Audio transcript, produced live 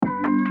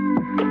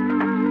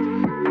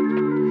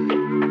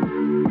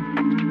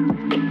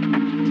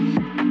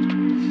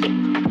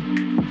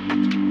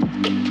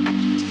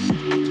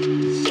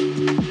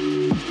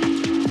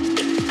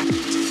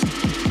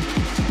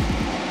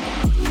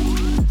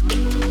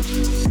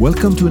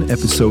Welcome to an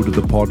episode of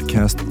the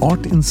podcast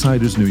Art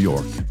Insiders New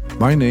York.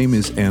 My name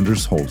is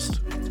Anders Holst.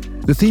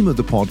 The theme of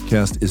the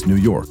podcast is New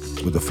York,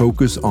 with a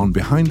focus on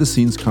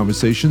behind-the-scenes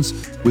conversations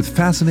with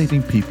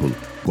fascinating people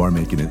who are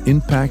making an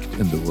impact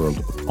in the world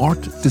of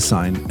art,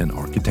 design, and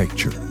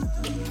architecture.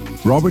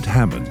 Robert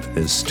Hammond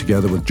is,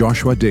 together with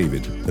Joshua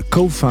David, the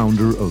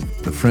co-founder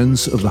of the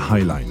Friends of the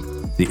High Line,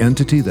 the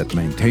entity that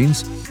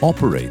maintains,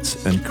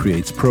 operates, and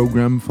creates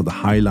program for the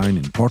High Line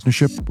in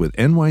partnership with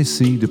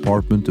NYC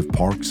Department of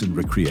Parks and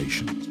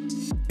Recreation.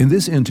 In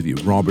this interview,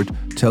 Robert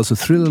tells a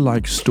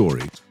thriller-like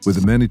story with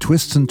the many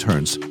twists and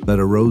turns that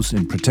arose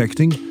in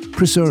protecting,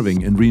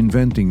 preserving, and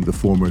reinventing the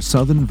former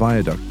Southern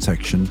Viaduct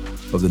section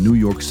of the New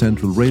York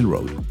Central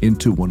Railroad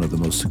into one of the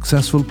most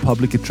successful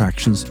public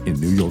attractions in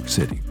New York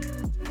City.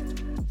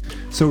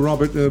 So,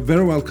 Robert,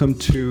 very welcome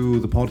to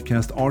the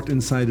podcast Art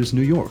Insiders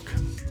New York.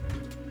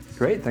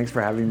 Great, thanks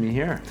for having me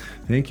here.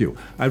 Thank you.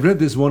 I've read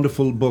this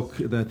wonderful book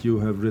that you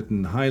have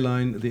written, High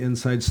Line, The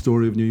Inside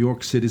Story of New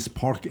York City's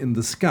Park in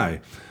the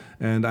Sky.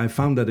 And I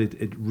found that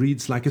it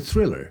reads like a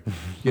thriller.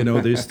 You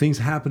know, there's things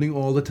happening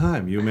all the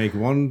time. You make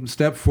one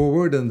step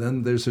forward and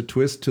then there's a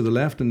twist to the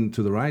left and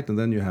to the right, and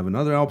then you have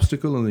another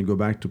obstacle and then you go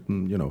back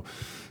to,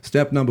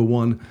 step number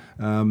one.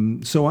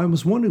 So I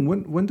was wondering,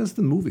 when does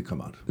the movie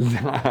come out?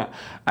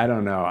 I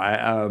don't know.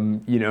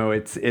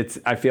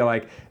 I feel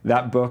like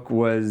that book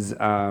was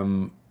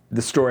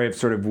the story of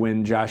sort of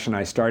when Josh and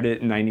I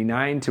started in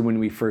 '99 to when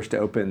we first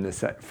opened the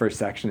first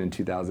section in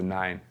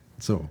 2009.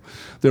 So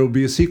there will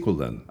be a sequel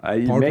then,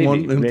 part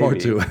one and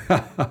part two.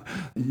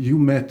 You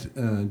met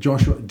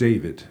Joshua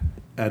David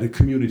at a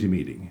community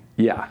meeting.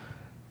 Yeah.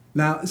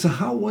 Now, so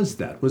how was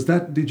that?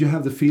 Did you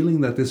have the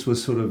feeling that this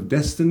was sort of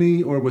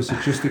destiny, or was it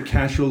just a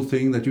casual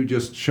thing that you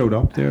just showed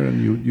up there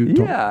and you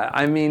talked? Yeah,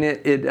 I mean,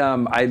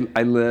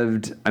 I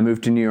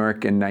moved to New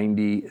York in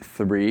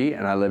 '93,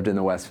 and I lived in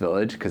the West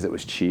Village because it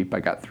was cheap. I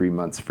got 3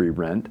 months free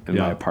rent in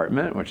my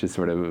apartment, which is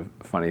sort of a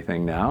funny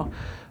thing now,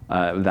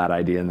 that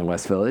idea in the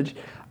West Village.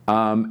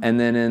 And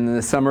then in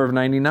the summer of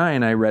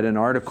 '99, I read an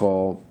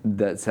article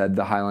that said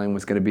the High Line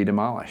was going to be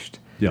demolished.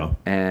 Yeah.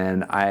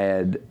 And I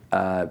had,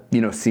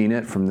 seen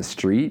it from the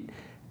street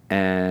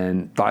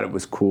and thought it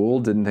was cool,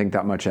 didn't think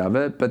that much of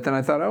it. But then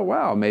I thought, oh,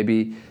 wow,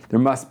 maybe there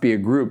must be a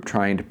group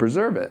trying to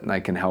preserve it and I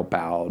can help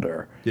out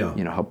or,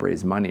 help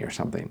raise money or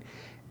something.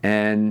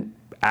 And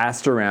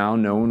asked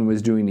around, no one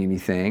was doing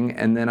anything.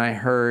 And then I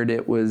heard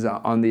it was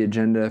on the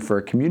agenda for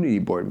a community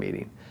board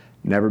meeting.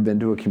 Never been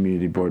to a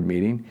community board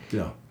meeting.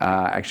 Yeah.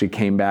 Actually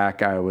came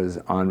back, I was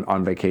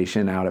on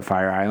vacation out at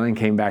Fire Island,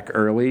 came back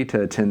early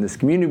to attend this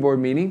community board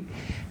meeting.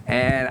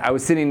 And I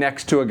was sitting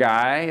next to a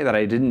guy that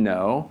I didn't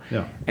know.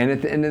 Yeah. And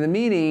at the end of the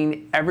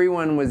meeting,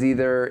 everyone was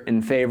either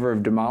in favor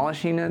of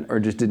demolishing it or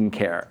just didn't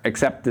care,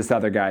 except this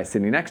other guy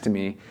sitting next to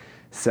me.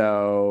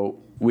 So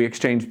we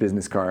exchanged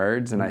business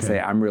cards, and I say,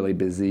 I'm really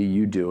busy,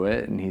 you do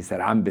it. And he said,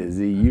 I'm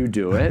busy, you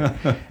do it.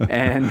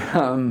 and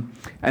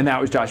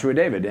that was Joshua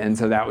David. And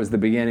so that was the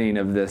beginning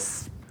of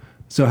this.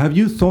 So have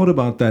you thought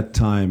about that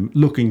time,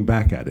 looking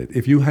back at it?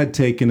 If you had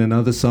taken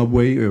another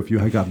subway, or if you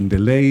had gotten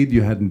delayed,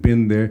 you hadn't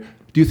been there,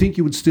 do you think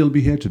you would still be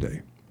here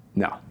today?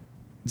 No.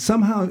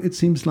 Somehow it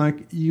seems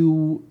like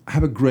you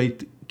have a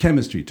great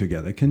chemistry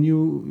together. Can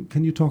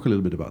you talk a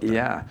little bit about that?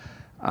 Yeah.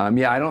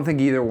 I don't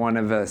think either one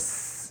of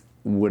us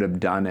would have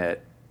done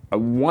it.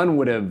 One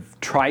would have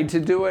tried to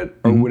do it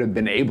or would have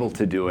been able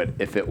to do it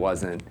if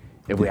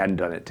we hadn't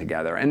done it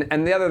together.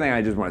 And the other thing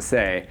I just want to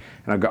say,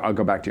 and I'll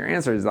go back to your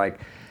answer, is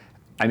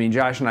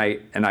Josh and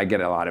I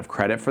get a lot of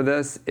credit for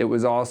this. It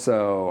was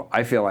also,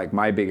 I feel like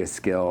my biggest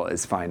skill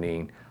is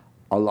finding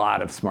a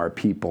lot of smart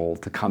people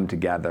to come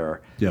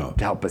together to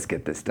help us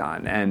get this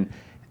done.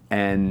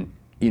 And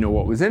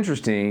what was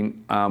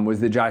interesting was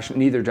that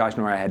neither Josh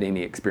nor I had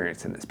any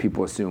experience in this.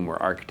 People assume we're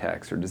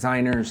architects or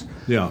designers.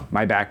 Yeah.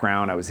 My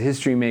background, I was a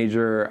history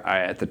major.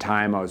 At the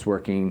time, I was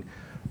working,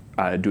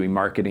 doing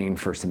marketing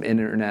for some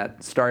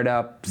internet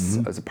startups.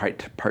 I was a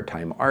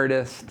part-time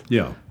artist.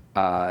 Yeah.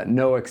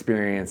 No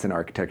experience in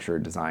architecture,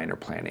 design, or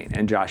planning.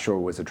 And Joshua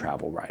was a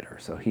travel writer,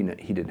 so he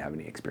didn't have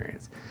any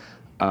experience.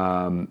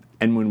 And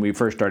when we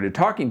first started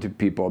talking to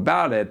people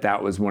about it,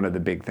 that was one of the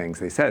big things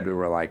they said. We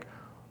were like,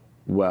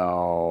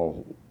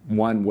 well,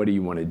 one, what do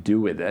you want to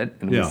do with it?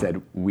 And we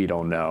said, we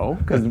don't know,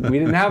 because we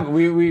didn't have,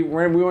 we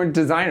weren't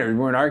designers, we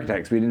weren't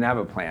architects, we didn't have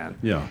a plan.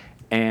 Yeah.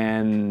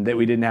 And that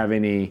we didn't have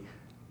any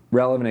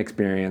relevant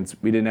experience,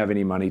 we didn't have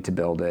any money to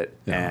build it,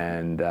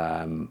 and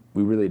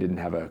we really didn't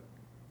have a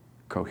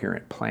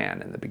coherent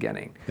plan in the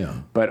beginning.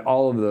 Yeah. But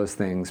all of those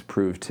things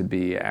proved to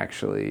be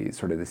actually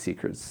sort of the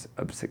secrets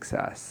of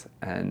success.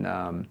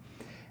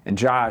 And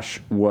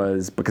Josh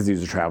was, because he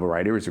was a travel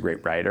writer, he was a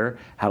great writer,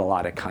 had a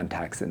lot of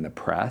contacts in the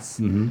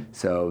press.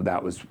 So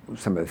that was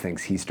some of the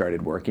things he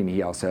started working.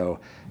 He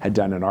also had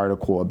done an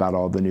article about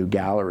all the new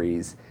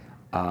galleries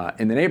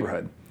in the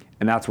neighborhood.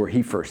 And that's where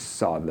he first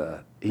saw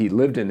he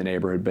lived in the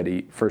neighborhood, but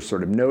he first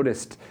sort of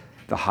noticed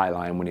the High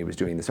Line when he was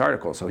doing this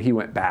article. So he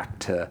went back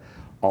to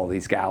all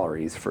these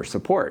galleries for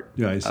support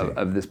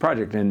of this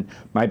project. And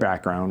my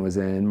background was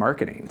in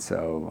marketing.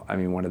 So, I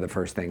mean, one of the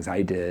first things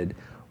I did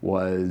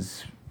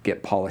was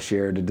get Paula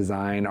Scheer to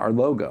design our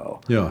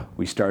logo. Yeah.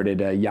 We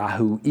started a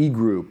Yahoo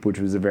e-group, which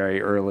was a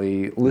very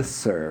early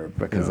listserv,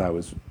 because I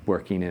was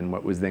working in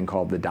what was then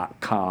called the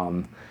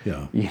 .com,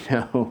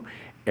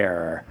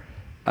 era.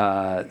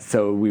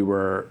 So we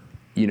were,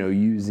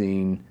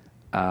 using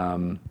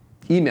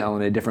email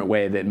in a different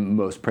way that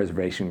most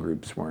preservation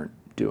groups weren't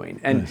doing.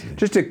 And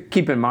just to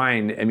keep in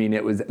mind, I mean,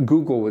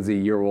 Google was a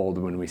year old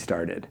when we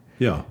started.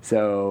 Yeah.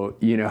 So,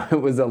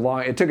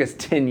 it took us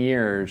 10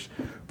 years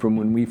from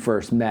when we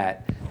first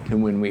met to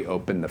when we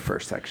opened the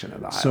first section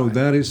of the Highline. So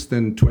that is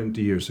then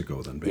 20 years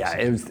ago then,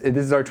 basically. Yeah,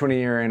 this is our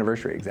 20-year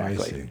anniversary,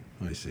 exactly.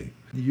 I see.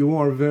 You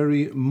are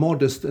very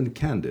modest and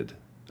candid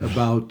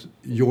about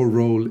your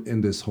role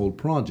in this whole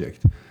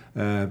project.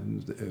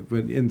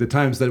 In the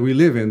times that we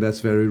live in, that's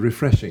very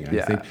refreshing,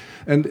 I think.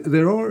 And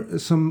there are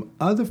some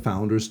other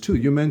founders too.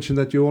 You mentioned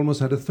that you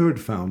almost had a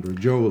third founder,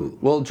 Joel.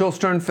 Well, Joel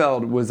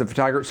Sternfeld was a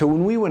photographer. So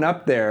when we went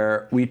up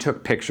there, we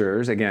took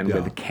pictures, again,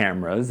 with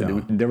cameras.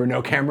 There were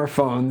no camera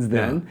phones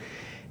then.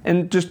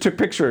 And just took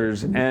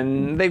pictures,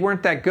 and they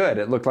weren't that good.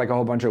 It looked like a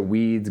whole bunch of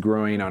weeds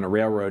growing on a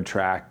railroad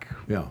track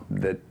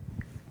that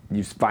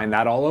you find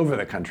that all over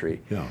the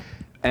country. Yeah.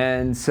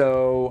 And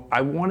so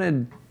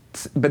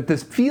but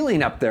this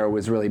feeling up there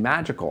was really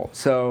magical.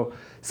 So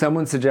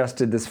someone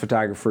suggested this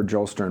photographer,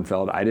 Joel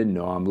Sternfeld. I didn't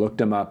know him. Looked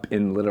him up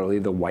in literally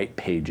the white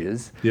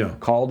pages. Yeah.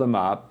 Called him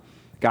up.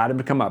 Got him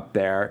to come up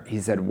there. He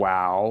said,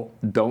 "Wow,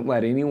 don't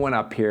let anyone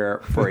up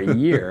here for a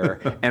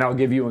year, and I'll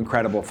give you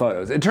incredible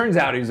photos." It turns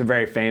out he was a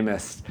very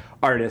famous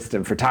artist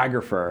and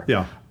photographer.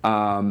 Yeah.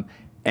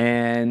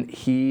 And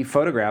he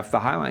photographed the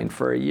Highline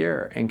for a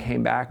year and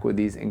came back with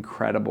these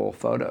incredible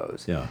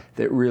photos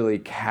that really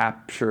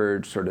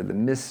captured sort of the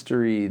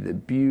mystery, the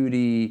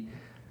beauty,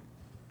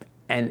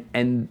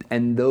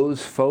 and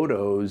those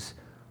photos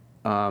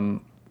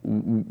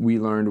we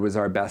learned was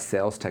our best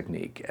sales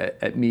technique.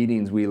 At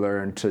meetings, we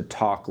learned to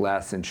talk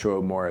less and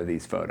show more of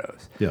these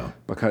photos. Yeah.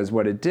 Because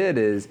what it did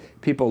is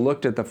people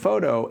looked at the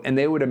photo and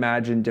they would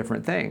imagine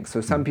different things.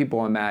 So some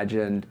people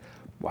imagined,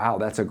 wow,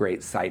 that's a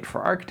great site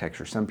for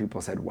architecture. Some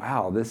people said,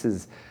 wow, this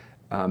is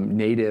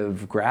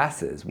native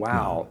grasses.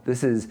 Wow,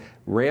 this is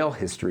rail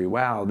history.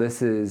 Wow,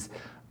 this is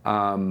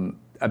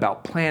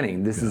about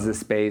planning. This is a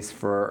space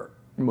for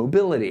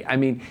mobility. I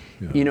mean,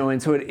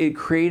 and so it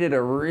created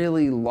a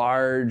really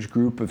large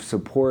group of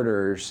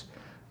supporters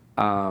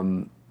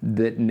that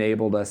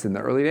enabled us in the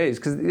early days.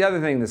 Because the other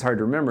thing that's hard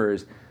to remember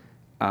is,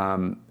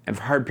 and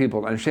for hard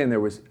people to understand, there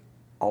was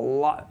a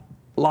lot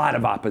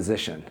of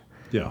opposition.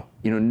 Yeah.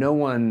 No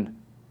one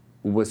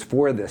was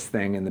for this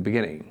thing in the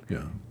beginning.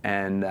 Yeah.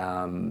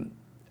 And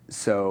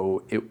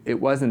so it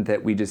wasn't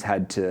that we just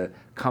had to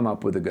come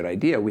up with a good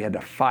idea. We had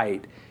to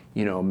fight,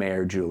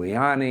 Mayor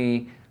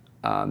Giuliani,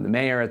 the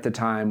mayor at the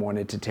time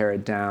wanted to tear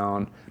it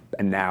down.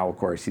 And now, of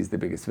course, he's the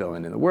biggest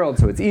villain in the world,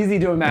 so it's easy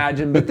to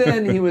imagine. But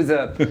then he was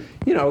a,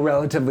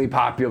 relatively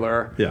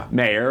popular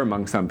mayor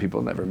among some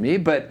people, never me.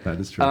 But that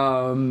is true.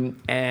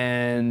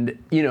 And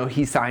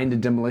he signed a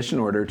demolition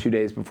order 2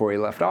 days before he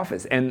left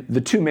office. And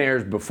the two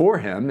mayors before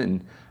him,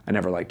 and I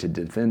never like to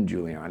defend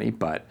Giuliani,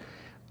 but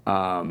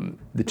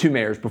the two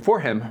mayors before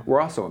him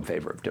were also in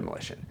favor of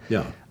demolition.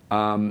 Yeah.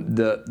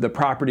 The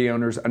property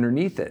owners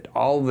underneath it,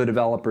 all the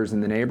developers in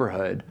the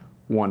neighborhood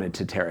wanted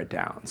to tear it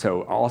down.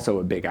 So also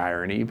a big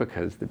irony,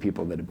 because the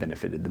people that have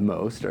benefited the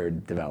most are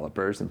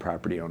developers and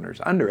property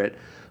owners under it.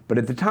 But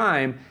at the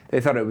time,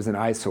 they thought it was an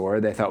eyesore.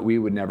 They thought we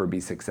would never be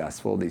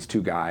successful, these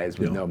two guys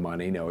with no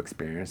money, no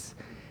experience.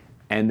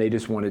 And they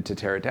just wanted to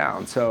tear it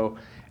down. So,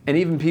 and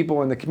even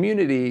people in the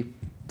community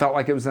felt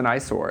like it was an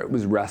eyesore. It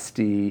was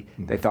rusty.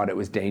 They thought it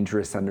was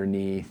dangerous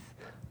underneath.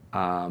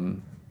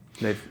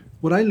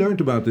 What I learned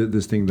about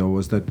this thing, though,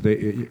 was that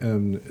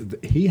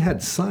he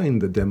had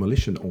signed the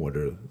demolition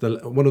order.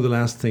 One of the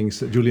last things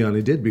that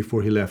Giuliani did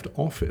before he left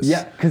office.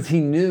 Yeah, because he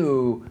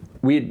knew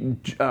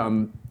Mayor-elect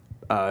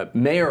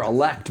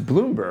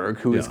Bloomberg,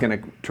 who was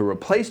going to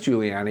replace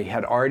Giuliani,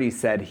 had already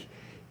said,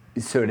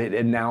 so it had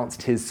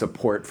announced his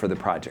support for the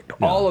project.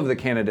 Yeah. All of the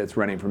candidates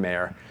running for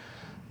mayor,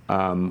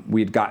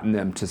 we'd gotten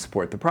them to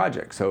support the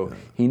project. So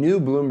he knew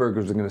Bloomberg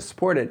was going to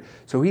support it.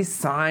 So he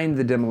signed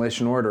the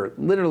demolition order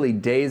literally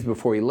days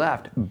before he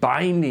left,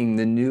 binding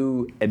the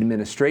new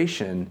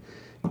administration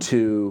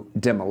to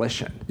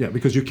demolition. Yeah,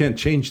 because you can't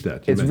change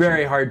that. It's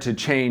very hard to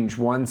change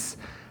once.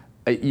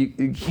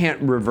 You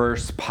can't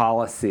reverse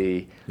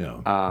policy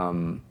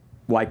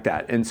like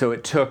that. And so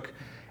it took,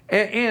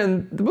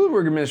 and the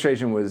Bloomberg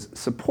administration was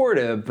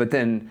supportive, but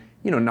then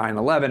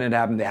 9/11 had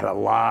happened. They had a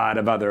lot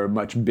of other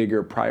much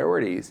bigger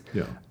priorities.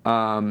 Yeah.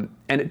 And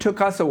it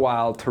took us a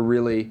while to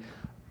really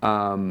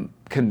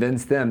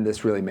convince them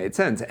this really made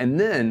sense. And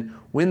then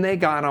when they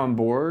got on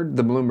board,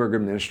 the Bloomberg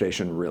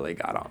administration really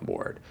got on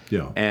board.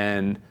 Yeah.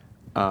 And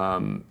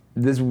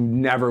this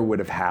never would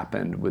have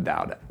happened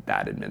without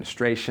that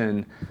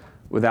administration.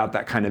 without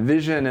that kind of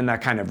vision and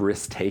that kind of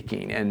risk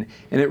taking. And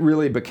it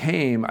really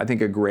became, I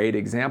think, a great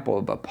example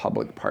of a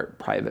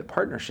public-private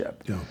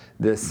partnership. Yeah.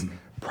 This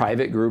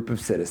private group of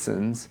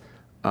citizens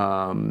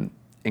and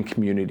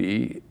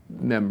community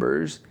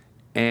members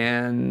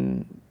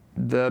and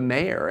the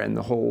mayor and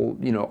the whole,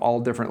 all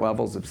different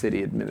levels of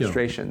city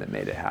administration that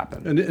made it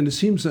happen. And it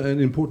seems an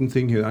important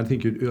thing here, I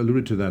think you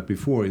alluded to that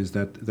before, is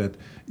that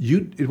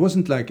it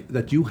wasn't like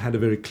that you had a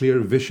very clear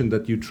vision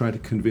that you tried to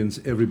convince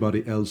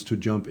everybody else to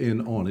jump in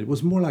on. It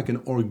was more like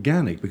an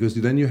organic, because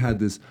then you had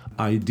this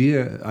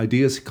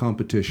ideas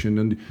competition,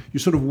 and you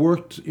sort of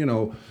worked,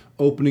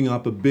 opening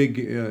up a big,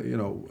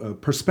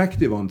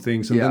 perspective on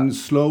things, and then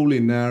slowly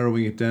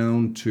narrowing it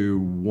down to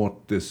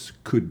what this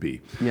could be.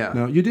 Yeah.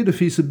 Now, you did a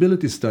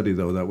feasibility study,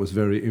 though, that was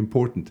very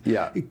important.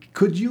 Yeah.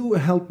 Could you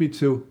help me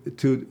to,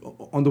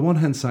 on the one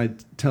hand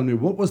side, tell me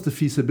what was the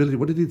feasibility?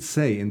 What did it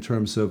say in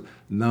terms of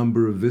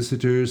number of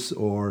visitors,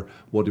 or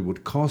what it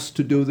would cost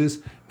to do this,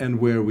 and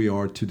where we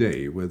are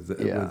today with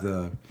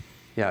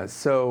Yeah.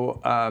 So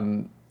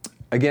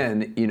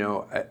again,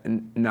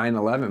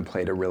 9/11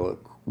 played a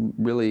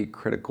really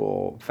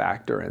critical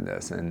factor in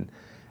this, and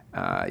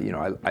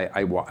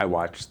I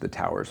watched the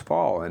towers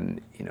fall,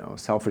 and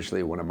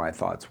selfishly, one of my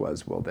thoughts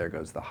was, well, there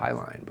goes the High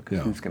Line, because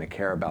who's going to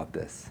care about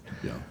this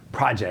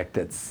project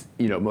that's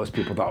most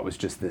people thought was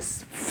just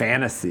this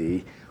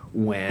fantasy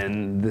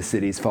when the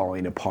city's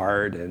falling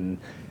apart and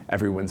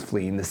everyone's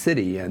fleeing the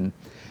city, and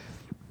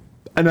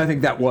I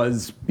think that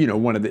was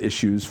one of the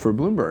issues for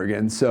Bloomberg,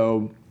 and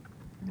so.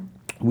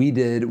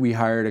 We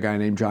hired a guy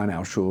named John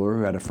Alschuler,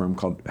 who has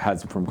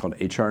a firm called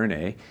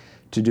HRNA,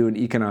 to do an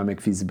economic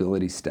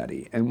feasibility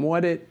study. And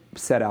what it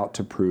set out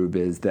to prove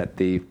is that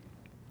the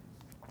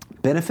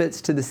benefits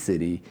to the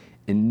city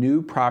in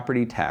new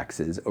property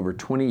taxes over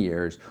 20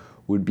 years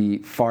would be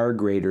far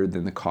greater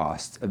than the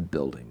costs of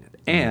building it.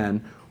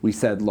 And we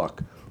said,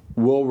 look,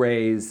 we'll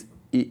raise,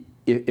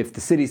 if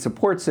the city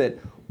supports it,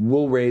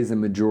 we'll raise a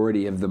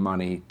majority of the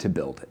money to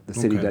build it. The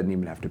city doesn't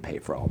even have to pay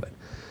for all of it.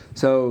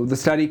 So the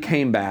study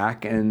came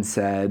back and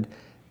said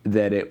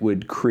that it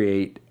would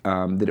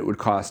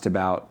cost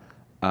about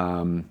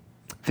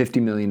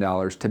 $50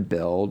 million to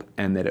build,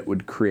 and that it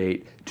would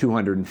create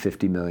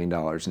 $250 million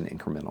in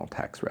incremental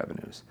tax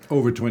revenues.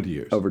 Over 20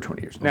 years. Over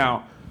 20 years. Okay.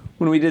 Now,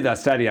 when we did that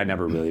study, I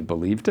never really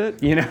believed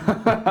it.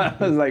 I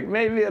was like,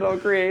 maybe it'll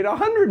create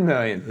 $100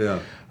 million. Yeah.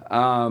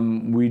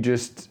 We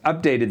just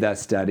updated that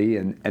study,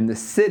 and the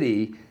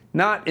city,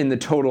 not in the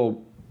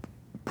total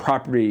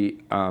property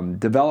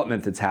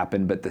development that's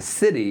happened, but the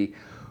city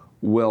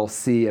will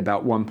see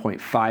about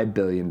 $1.5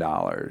 billion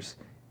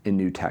in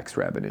new tax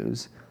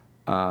revenues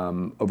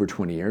over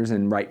 20 years.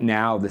 And right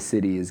now, the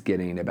city is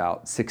getting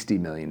about $60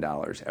 million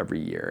every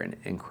year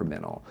in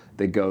incremental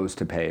that goes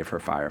to pay for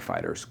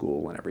firefighter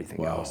school and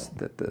everything else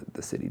that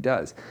the city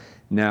does.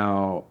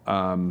 Now,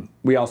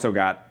 we also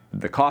got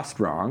the cost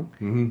wrong.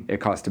 Mm-hmm. It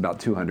cost about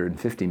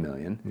 $250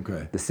 million.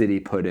 Okay. The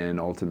city put in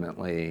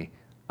ultimately,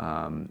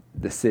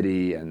 the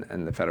city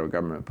and the federal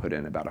government put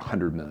in about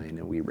 $100 million,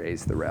 and we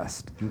raised the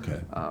rest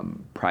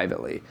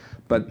privately.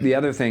 But the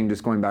other thing,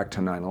 just going back to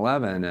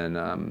 9/11,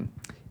 and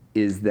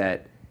is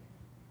that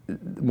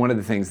one of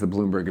the things the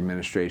Bloomberg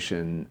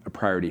administration, a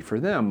priority for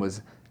them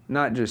was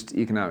not just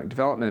economic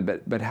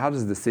development, but how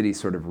does the city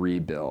sort of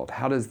rebuild?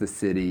 How does the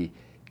city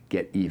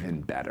get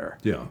even better?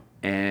 Yeah.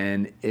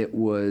 And it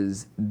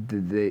was,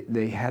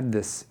 they had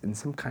this, in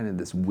some kind of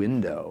this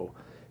window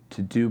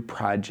to do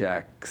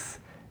projects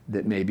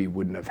that maybe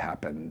wouldn't have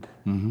happened,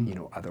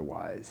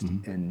 otherwise.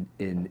 Mm-hmm.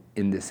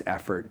 In this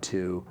effort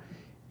to,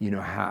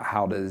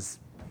 how does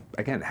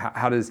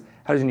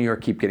New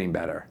York keep getting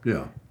better?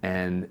 Yeah.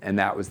 And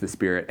that was the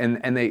spirit.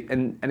 And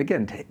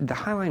again, the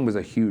High Line was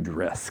a huge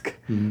risk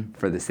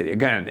for the city.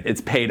 Again,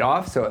 it's paid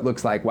off, so it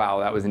looks like, wow,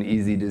 that was an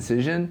easy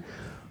decision,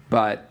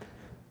 but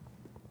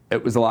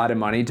it was a lot of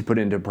money to put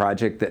into a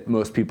project that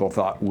most people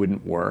thought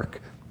wouldn't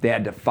work. They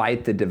had to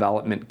fight the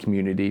development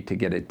community to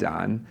get it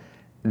done.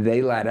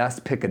 They let us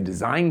pick a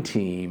design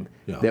team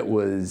that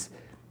was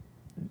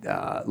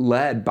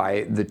led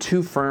by the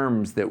two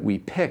firms that we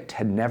picked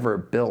had never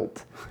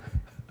built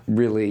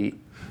really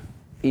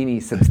any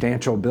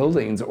substantial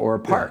buildings or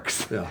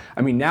parks. Yeah.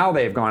 I mean, now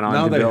they've gone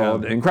on to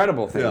build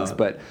incredible things,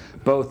 but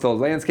both the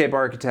landscape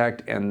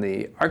architect and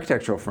the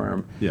architectural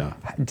firm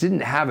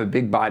didn't have a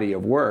big body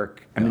of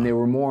work. I mean, they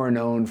were more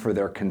known for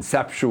their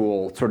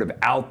conceptual, sort of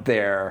out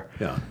there,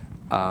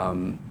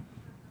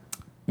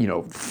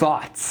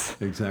 thoughts.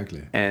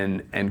 Exactly.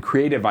 And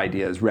creative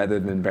ideas rather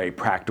than very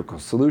practical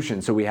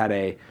solutions. So we had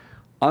a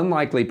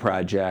unlikely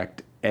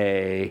project,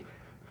 a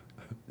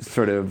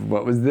sort of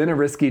what was then a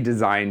risky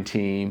design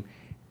team,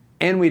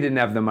 and we didn't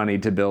have the money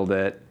to build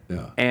it.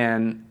 Yeah.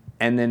 And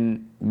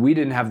then we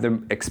didn't have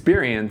the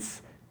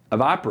experience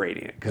of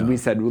operating it, because we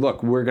said, well,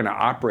 look, we're going to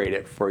operate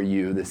it for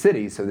you, the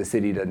city, so the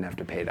city doesn't have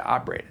to pay to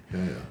operate it.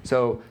 Yeah.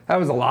 So that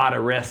was a lot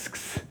of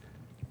risks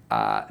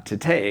to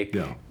take.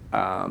 Yeah.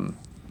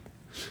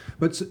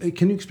 But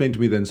can you explain to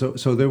me then?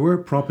 So there were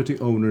property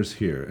owners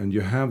here, and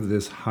you have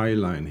this High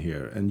Line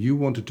here, and you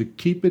wanted to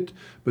keep it,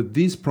 but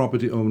these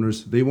property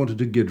owners, they wanted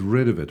to get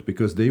rid of it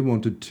because they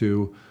wanted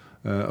to,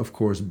 of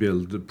course,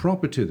 build the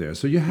property there.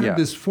 So you had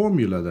this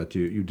formula that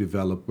you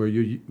developed where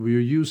you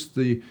used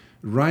the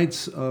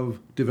rights of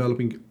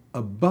developing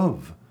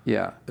above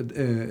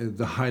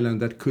the High Line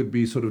that could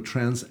be sort of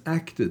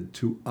transacted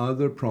to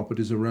other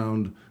properties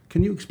around.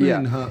 Can you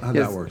explain how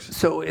that works?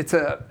 So it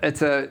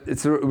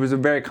was a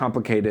very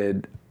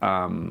complicated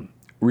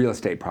real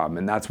estate problem,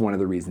 and that's one of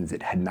the reasons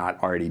it had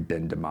not already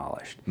been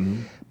demolished,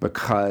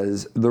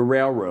 because the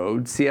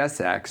railroad,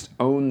 CSX,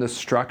 owned the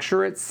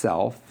structure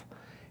itself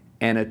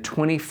and a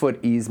 20-foot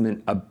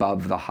easement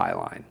above the High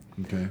Line.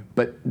 Okay.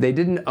 But they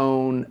didn't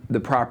own the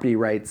property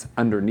rights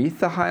underneath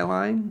the High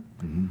Line,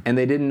 and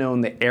they didn't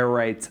own the air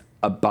rights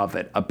above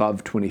it,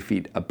 above 20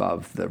 feet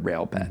above the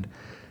rail bed.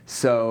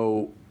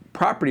 So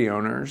property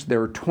owners,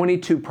 there were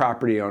 22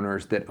 property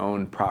owners that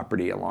owned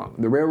property along.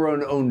 The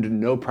railroad owned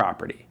no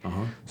property.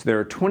 So there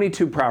are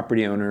 22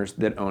 property owners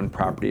that owned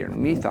property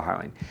underneath the High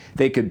Line.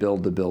 They could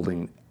build a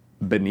building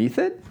beneath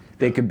it.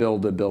 They could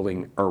build a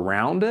building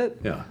around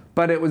it.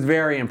 But it was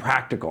very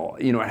impractical.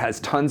 You know, it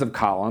has tons of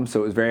columns,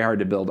 so it was very hard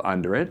to build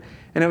under it.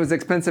 And it was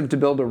expensive to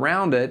build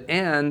around it,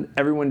 and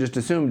everyone just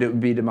assumed it would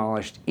be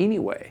demolished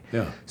anyway.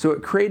 So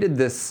it created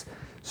this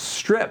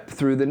strip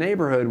through the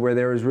neighborhood where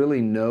there was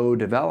really no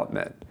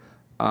development.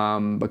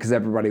 Because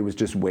everybody was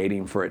just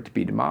waiting for it to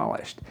be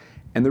demolished.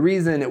 And the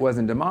reason it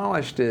wasn't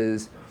demolished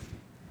is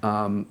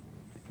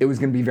it was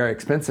going to be very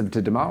expensive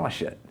to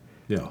demolish it.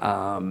 You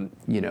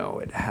know,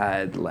 it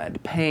had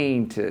lead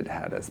paint, it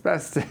had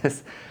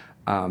asbestos,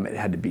 it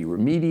had to be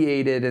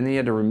remediated, and then you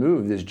had to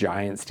remove this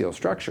giant steel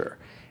structure.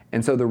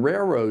 And so the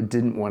railroad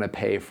didn't want to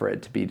pay for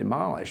it to be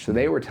demolished. So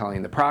they were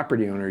telling the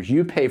property owners,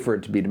 you pay for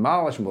it to be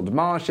demolished and we'll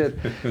demolish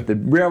it.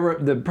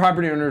 The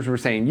property owners were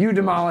saying, you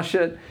demolish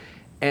it.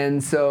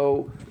 And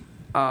so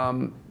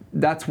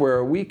that's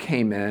where we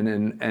came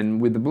in,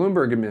 and with the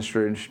Bloomberg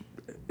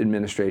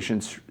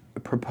administration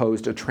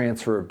proposed a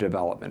transfer of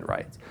development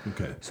rights.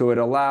 So it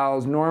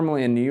allows,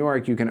 normally in New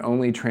York, you can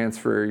only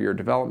transfer your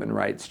development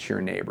rights to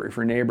your neighbor. If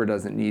your neighbor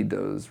doesn't need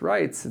those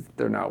rights,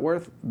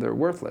 they're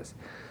worthless.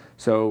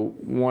 So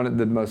one of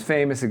the most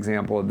famous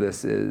example of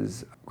this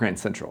is Grand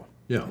Central.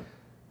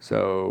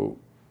 So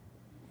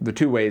the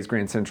two ways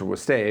Grand Central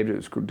was saved, it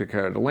was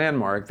declared a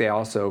landmark. They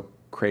also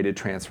created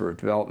transfer of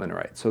development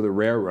rights. So the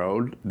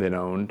railroad that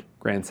owned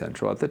Grand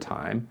Central at the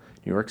time,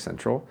 New York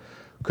Central,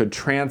 could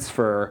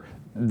transfer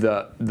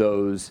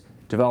those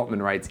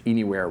development rights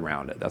anywhere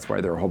around it. That's why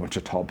there are a whole bunch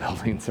of tall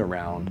buildings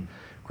around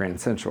Grand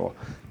Central.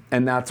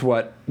 And that's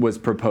what was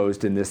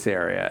proposed in this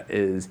area,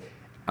 is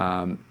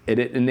it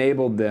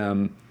enabled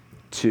them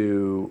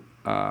to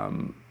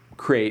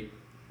create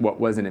what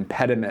was an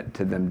impediment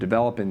to them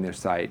developing their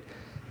site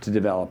to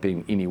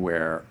developing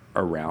anywhere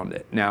around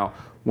it. Now,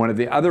 one of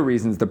the other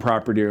reasons the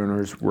property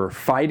owners were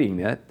fighting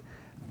it,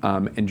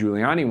 and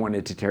Giuliani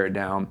wanted to tear it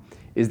down,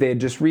 is they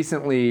had just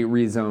recently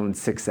rezoned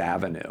 6th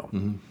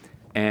Avenue.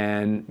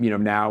 And you know,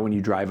 now when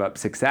you drive up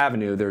 6th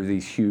Avenue, there are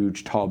these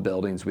huge tall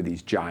buildings with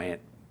these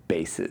giant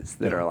bases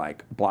that are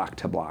like block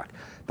to block.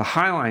 The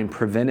High Line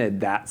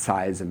prevented that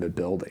size of a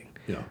building,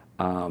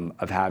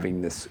 of having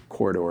this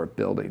corridor of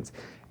buildings.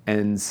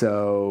 And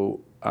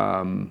so,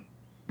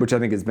 which I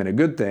think has been a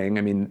good thing.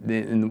 I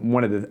mean,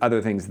 one of the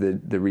other things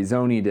that the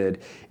rezoning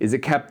did is it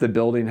kept the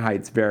building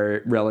heights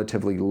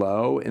relatively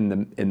low in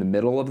the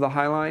middle of the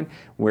High Line,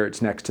 where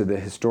it's next to the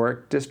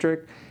historic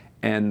district,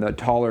 and the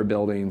taller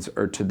buildings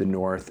are to the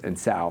north and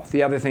south.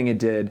 The other thing it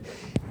did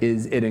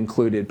is it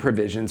included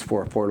provisions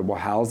for affordable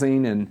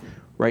housing, and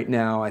right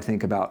now I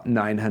think about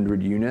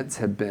 900 units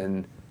of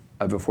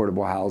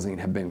affordable housing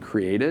have been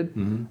created.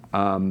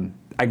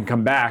 I can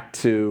come back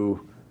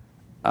to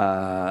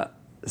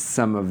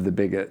some of the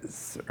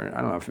biggest, I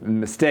don't know, if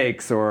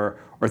mistakes or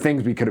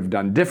things we could have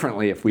done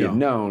differently if we had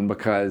known,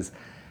 because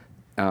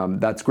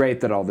that's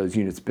great that all those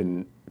units have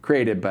been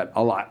created, but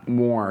a lot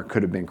more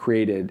could have been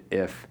created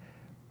if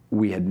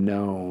we had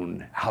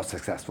known how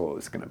successful it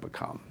was going to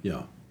become.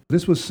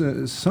 This was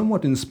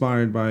somewhat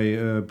inspired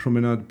by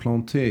Promenade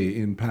Plantée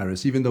in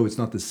Paris, even though it's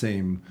not the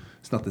same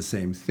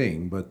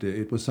thing, but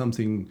it was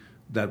something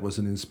that was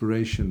an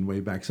inspiration way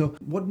back. So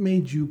what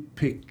made you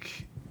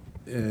pick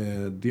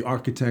the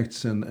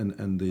architects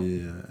and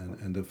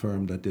the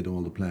firm that did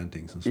all the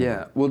plantings and so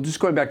on? Well, just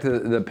going back to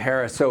the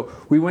Paris. So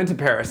we went to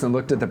Paris and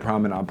looked at the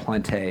Promenade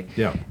Plantée,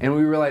 and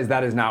we realized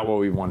that is not what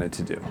we wanted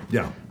to do.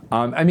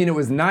 I mean, it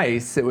was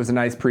nice. It was a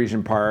nice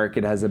Parisian park.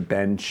 It has a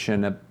bench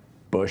and a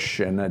bush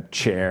and a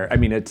chair. I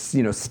mean, it's,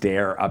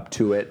 stair up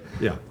to it.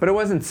 But it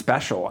wasn't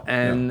special.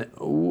 And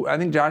I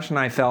think Josh and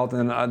I felt,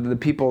 and the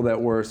people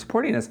that were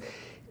supporting us,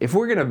 if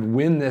we're going to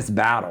win this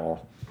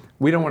battle,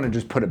 we don't want to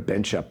just put a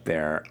bench up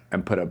there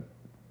and put a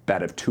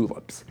bed of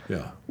tulips.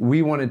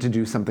 We wanted to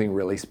do something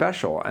really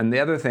special. And the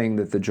other thing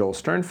that the Joel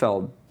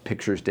Sternfeld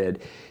pictures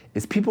did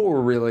is people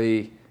were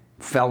really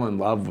fell in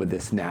love with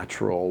this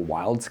natural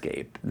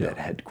wildscape that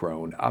had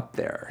grown up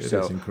there. It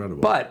is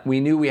incredible. But we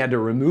knew we had to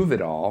remove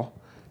it all,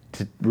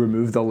 to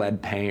remove the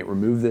lead paint,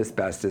 remove the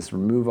asbestos,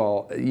 remove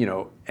all,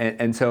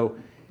 and so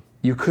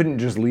you couldn't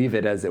just leave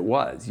it as it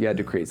was. You had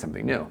to create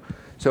something new.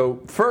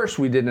 So first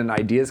we did an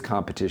ideas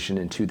competition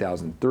in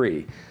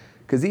 2003,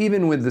 because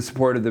even with the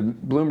support of the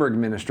Bloomberg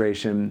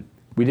administration,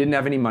 we didn't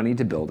have any money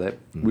to build it.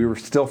 We were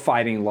still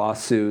fighting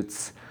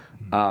lawsuits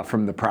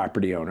from the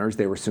property owners.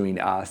 They were suing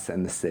us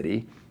and the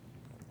city.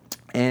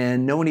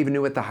 And no one even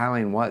knew what the High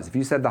Line was. If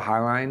you said the High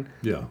Line,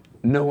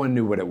 no one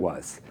knew what it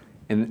was.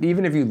 And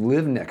even if you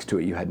lived next to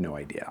it, you had no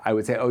idea. I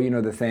would say,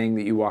 the thing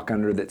that you walk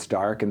under that's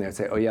dark, and they'd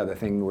say, the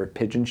thing where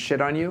pigeons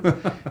shit on you.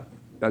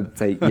 I'd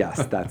say,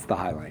 yes, that's the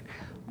High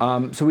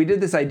Line. So we did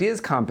this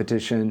ideas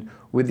competition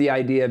with the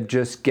idea of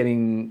just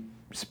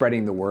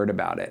spreading the word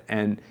about it.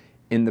 And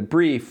in the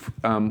brief,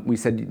 we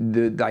said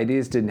the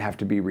ideas didn't have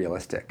to be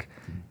realistic.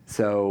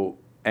 So,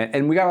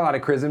 and we got a lot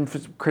of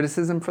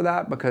criticism for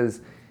that,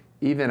 because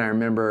even I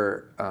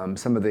remember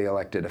some of the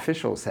elected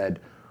officials said,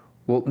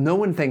 well, no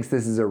one thinks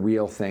this is a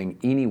real thing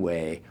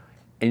anyway,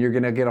 and you're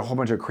going to get a whole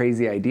bunch of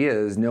crazy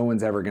ideas. No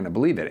one's ever going to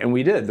believe it. And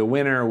we did. The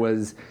winner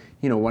was,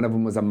 one of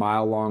them was a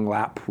mile-long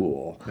lap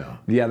pool. Yeah.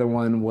 The other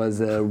one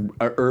was a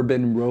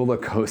urban roller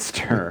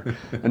coaster.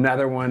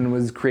 Another one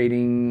was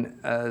creating,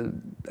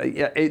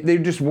 they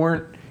just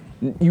weren't,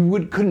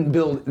 couldn't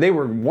build, they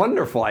were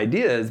wonderful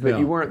ideas, but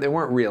they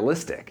weren't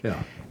realistic.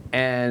 Yeah.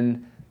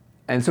 And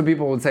so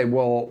people would say,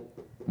 well,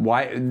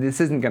 why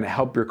this isn't going to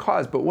help your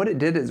cause? But what it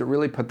did is it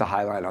really put the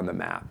High Line on the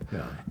map.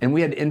 Yeah. And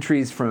we had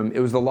entries it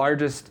was the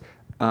largest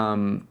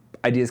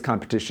ideas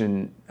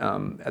competition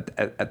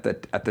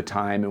at the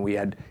time, and we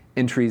had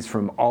entries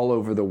from all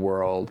over the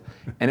world,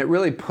 and it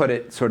really put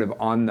it sort of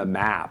on the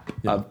map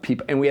of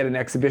people. And we had an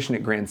exhibition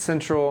at Grand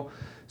Central,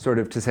 sort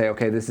of to say,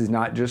 okay, this is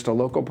not just a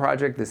local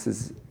project. This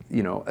is a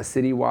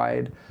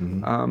citywide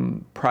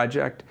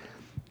project.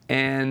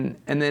 And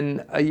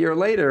then a year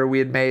later, we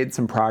had made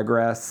some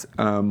progress.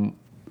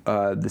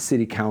 The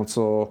city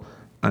council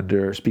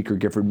under Speaker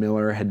Gifford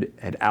Miller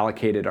had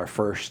allocated our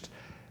first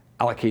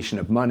allocation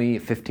of money,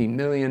 $15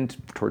 million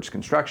towards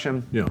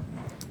construction. Yeah.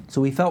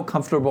 So we felt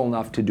comfortable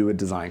enough to do a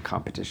design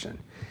competition.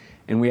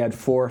 And we had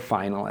 4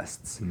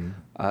 finalists.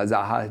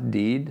 Zaha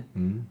Hadid,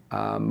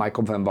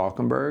 Michael van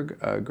Valkenburg,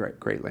 a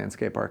great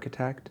landscape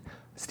architect,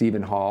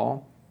 Stephen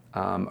Hall,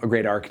 a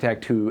great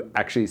architect who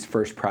actually his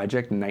first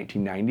project in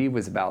 1990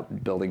 was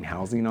about building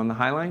housing on the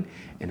High Line,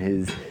 and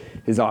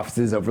his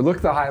offices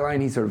overlooked the High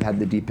Line. He sort of had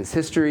the deepest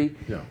history.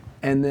 Yeah.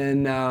 And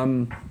then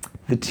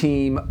the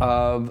team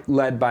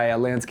led by a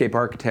landscape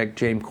architect,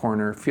 James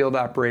Corner, field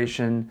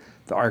operation,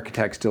 the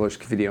architects Diller,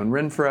 Scofidio, and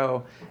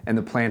Renfro, and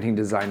the planting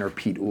designer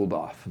Pete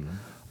Uldoff.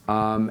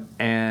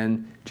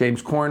 And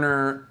James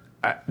Corner,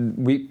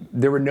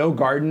 there were no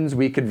gardens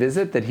we could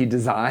visit that he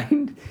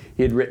designed.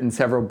 He had written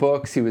several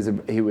books. He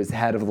was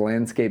head of the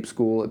landscape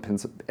school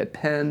at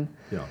Penn.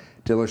 Yeah.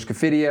 Diller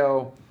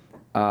Scofidio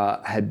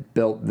had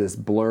built this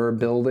Blur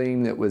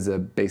building that was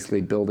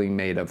basically building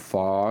made of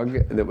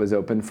fog that was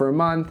open for a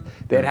month.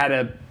 They had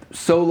a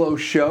solo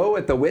show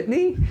at the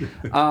Whitney,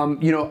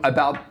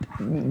 about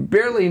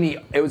barely any.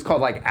 It was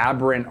called like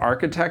Aberrant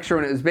Architecture,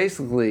 and it was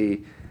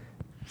basically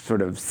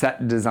sort of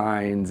set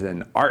designs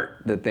and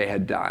art that they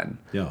had done.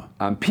 Yeah.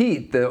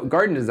 Pete, the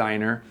garden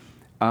designer,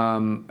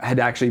 had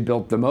actually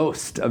built the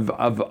most of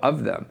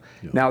them.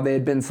 Yeah. Now they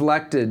had been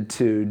selected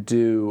to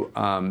do.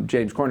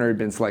 James Corner had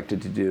been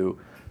selected to do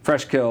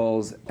Fresh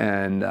Kills,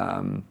 and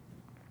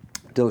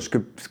Diller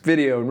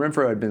Scofidio and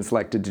Renfro had been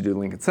selected to do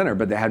Lincoln Center,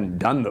 but they hadn't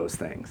done those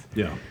things.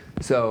 Yeah.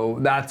 So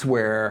that's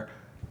where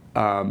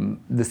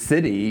the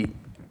city,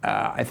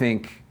 I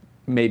think,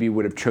 maybe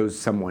would have chose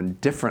someone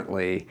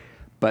differently,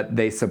 but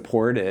they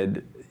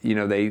supported,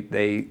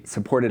 they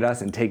supported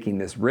us in taking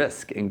this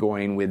risk and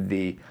going with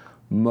the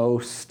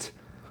most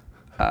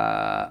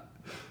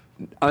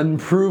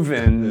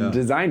unproven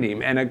design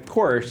team. And of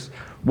course,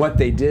 what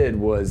they did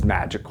was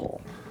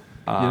magical.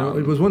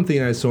 It was one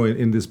thing I saw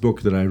in this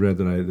book that I read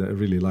that I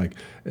really like.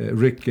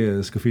 Rick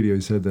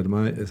Scofidio said that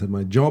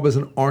my job as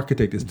an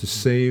architect is to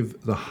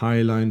save the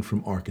High Line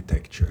from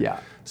architecture.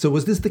 Yeah. So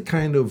was this the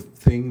kind of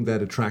thing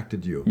that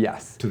attracted you?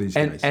 Yes. To these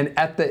guys? And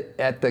at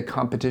the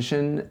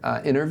competition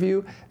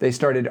interview, they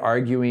started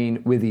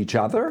arguing with each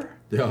other.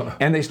 Yeah.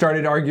 And they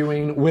started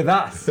arguing with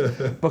us.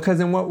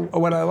 Because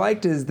what I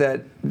liked is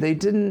that they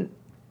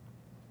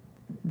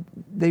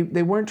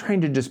weren't trying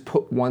to just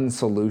put one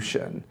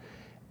solution.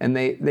 And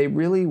they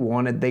really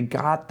they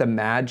got the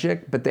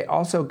magic, but they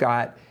also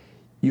got,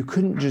 you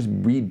couldn't just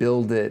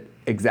rebuild it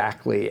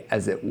exactly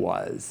as it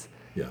was.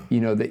 Yeah.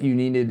 That you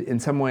needed, in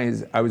some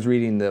ways, I was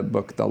reading the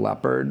book The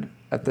Leopard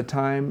at the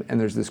time,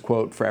 and there's this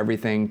quote, for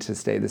everything to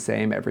stay the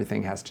same,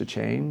 everything has to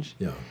change.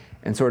 Yeah.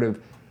 And sort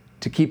of,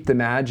 to keep the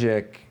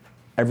magic,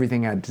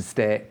 everything had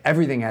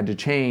to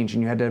change,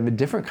 and you had to have a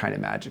different kind of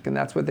magic, and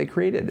that's what they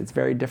created. It's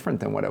very different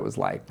than what it was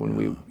like when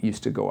we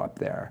used to go up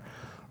there.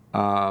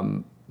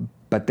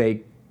 But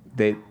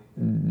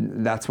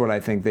that's what I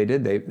think they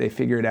did. They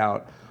figured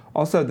out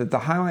Also that the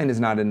High Line is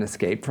not an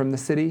escape from the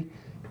city.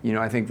 You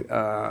know, I think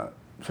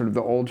sort of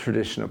the old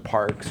tradition of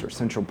parks or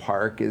Central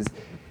Park is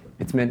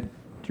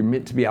you're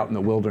meant to be out in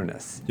the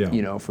wilderness. Yeah.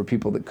 You know, for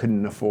people that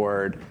couldn't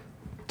afford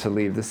to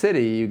leave the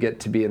city, you get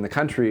to be in the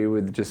country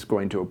with just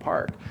going to a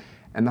park.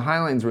 And the High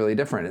Line's really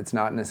different. It's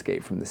not an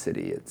escape from the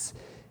city. It's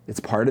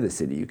part of the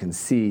city. You can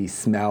see,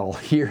 smell,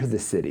 hear the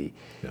city.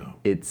 Yeah.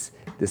 It's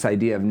this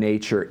idea of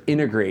nature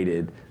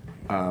integrated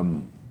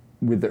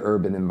with the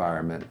urban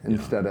environment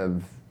instead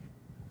of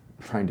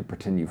trying to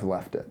pretend you've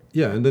left it.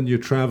 Yeah, and then you're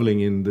traveling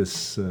in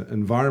this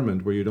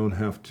environment where you don't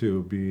have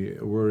to be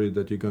worried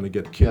that you're going to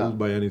get killed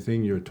by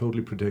anything. You're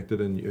totally protected,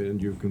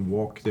 and you can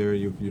walk there.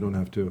 You don't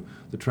have to.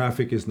 The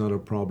traffic is not a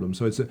problem.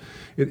 So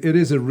it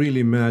is a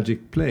really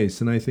magic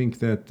place. And I think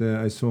that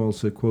I saw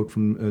also a quote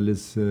from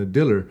Liz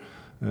Diller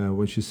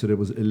when she said it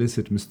was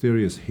illicit,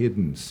 mysterious,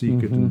 hidden,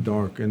 secret, and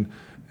dark. And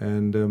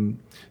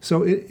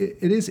so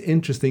it is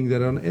interesting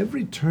that on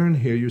every turn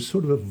here you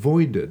sort of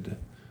avoided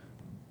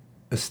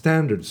a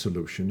standard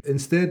solution.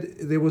 Instead,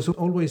 there was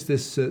always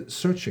this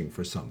searching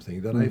for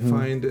something that I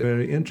find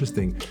very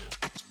interesting.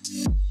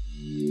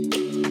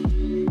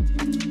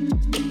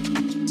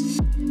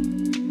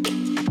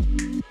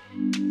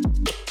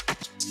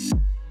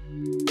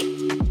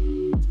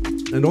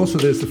 And also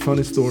there's a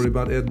funny story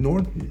about Ed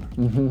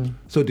Norton.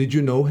 So did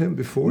you know him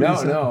before?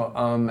 No.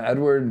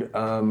 Edward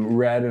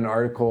read an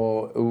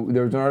article.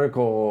 There was an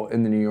article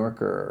in the New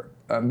Yorker.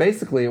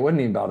 Basically, it wasn't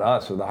even about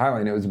us or the High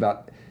Line. It was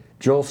about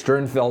Joel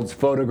Sternfeld's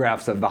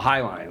photographs of the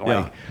High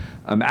Line.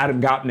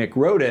 Adam Gopnik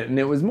wrote it, and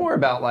it was more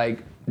about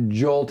like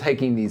Joel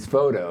taking these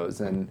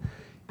photos. And,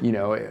 you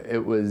know,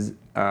 it was,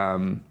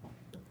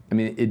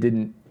 it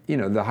didn't, you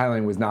know, the High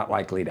Line was not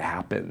likely to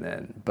happen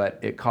then, but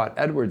it caught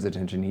Edward's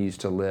attention. He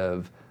used to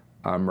live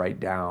right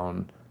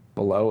down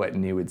below it,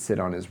 and he would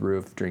sit on his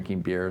roof drinking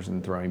beers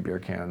and throwing beer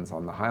cans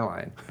on the High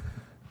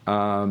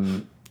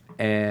Line.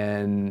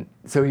 And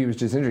so he was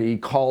just interested. He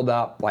called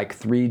up like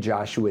 3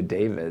 Joshua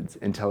Davids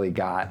until he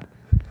got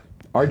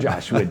our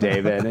Joshua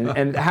David.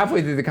 And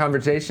halfway through the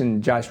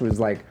conversation, Joshua was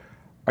like,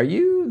 "Are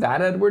you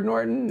that Edward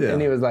Norton?" Yeah.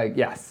 And he was like,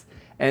 "Yes."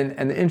 And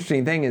the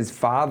interesting thing is,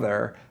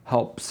 father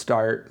helped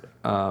start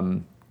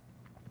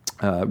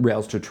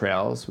Rails to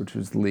Trails, which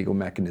was the legal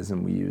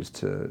mechanism we used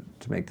to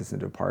make this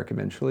into a park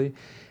eventually.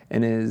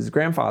 And his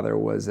grandfather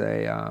was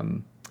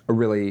a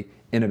really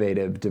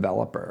innovative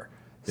developer.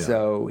 Yeah.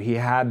 So he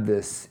had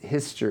this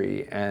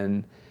history,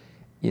 and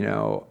you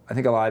know, I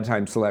think a lot of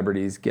times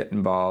celebrities get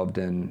involved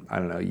in, I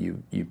don't know,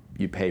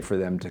 you pay for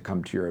them to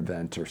come to your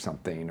event or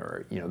something,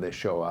 or you know, they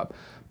show up.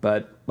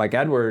 But like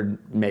Edward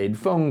made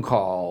phone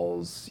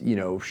calls, you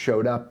know,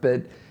 showed up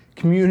at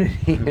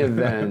community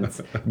events,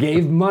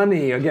 gave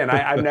money. Again,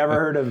 I've never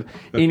heard of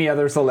any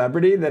other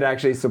celebrity that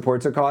actually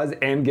supports a cause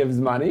and gives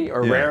money,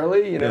 or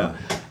rarely, you know.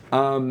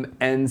 Yeah.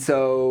 And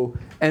so,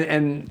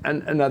 and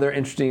another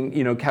interesting,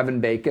 you know, Kevin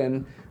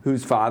Bacon,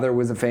 whose father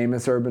was a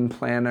famous urban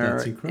planner.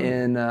 That's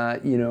incredible.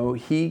 And, you know,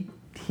 he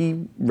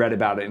read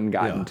about it and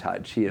got in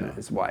touch, he and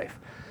his wife.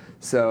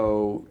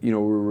 So, you know,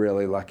 we're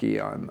really lucky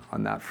on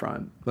that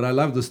front. But I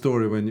love the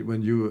story when it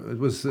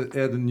was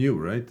Ed and you,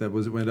 right? That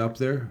went up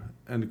there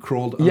and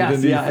crawled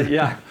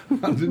underneath,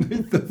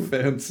 underneath the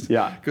fence.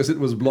 Yeah. Because it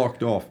was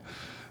blocked off.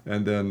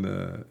 And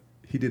then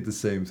he did the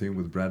same thing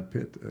with Brad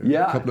Pitt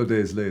a couple of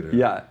days later.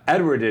 Yeah,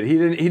 Edward did. He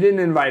didn't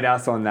invite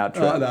us on that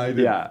trip. No, I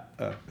didn't. Yeah.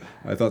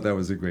 I thought that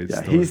was a great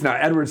story.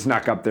 Edward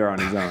snuck up there on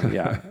his own,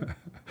 yeah.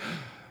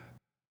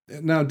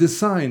 Now,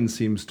 design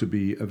seems to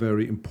be a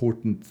very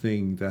important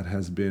thing that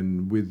has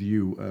been with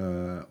you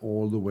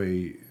all the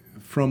way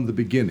from the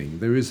beginning.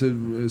 There is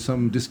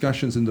some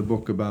discussions in the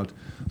book about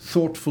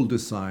thoughtful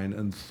design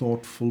and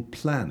thoughtful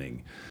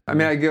planning. I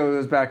mean, it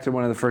goes back to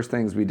one of the first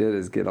things we did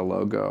is get a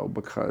logo,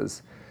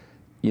 because,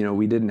 you know,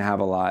 we didn't have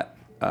a lot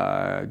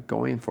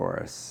going for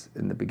us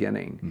in the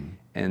beginning.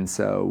 And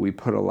so we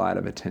put a lot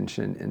of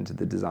attention into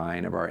the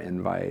design of our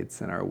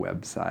invites and our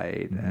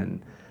website,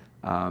 and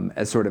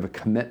as sort of a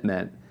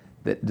commitment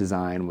that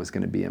design was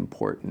going to be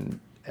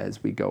important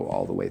as we go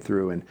all the way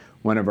through. And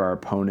one of our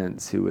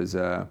opponents, who was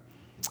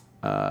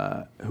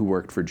who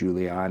worked for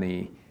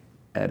Giuliani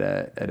at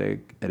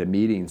a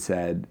meeting,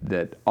 said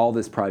that all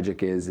this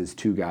project is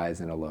 2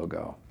 guys and a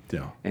logo.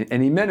 Yeah.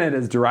 And he meant it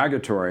as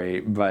derogatory,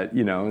 but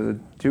you know,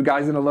 2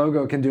 guys and a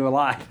logo can do a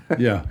lot.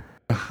 Yeah.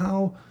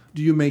 How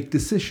do you make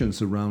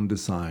decisions around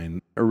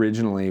design?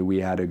 Originally, we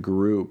had a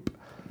group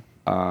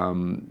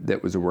that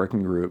was a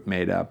working group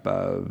made up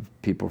of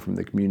people from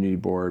the community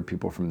board,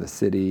 people from the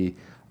city,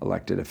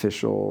 elected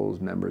officials,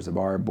 members of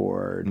our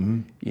board,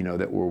 you know,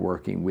 that were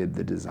working with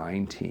the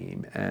design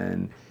team.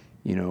 And,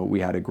 you know, we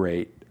had a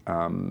great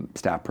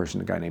staff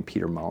person, a guy named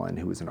Peter Mullen,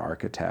 who was an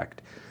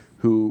architect,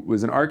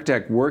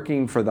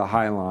 working for the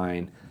High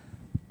Line,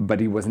 but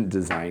he wasn't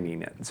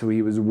designing it. So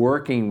he was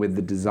working with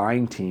the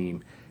design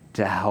team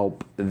to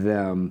help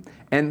them.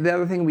 And the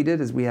other thing we did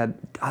is we had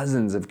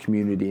dozens of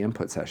community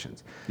input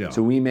sessions. Yeah.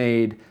 So we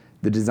made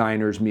the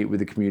designers meet with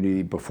the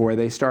community before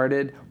they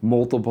started,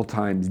 multiple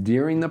times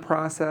during the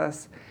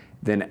process,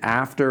 Then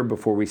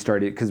before we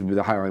started, because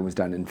the Highline was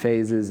done in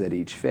phases at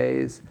each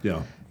phase.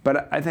 Yeah.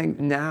 But I think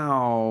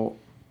now,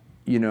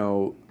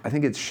 I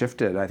think it's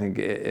shifted. I think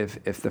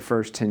if the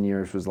first 10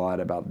 years was a lot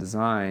about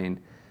design,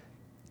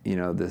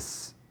 the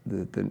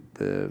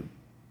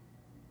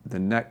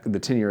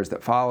 10 years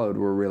that followed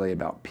were really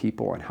about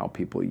people and how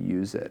people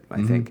use it.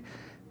 I think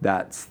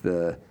that's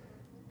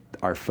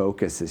our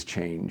focus has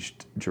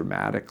changed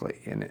dramatically,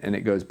 and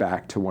it goes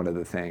back to one of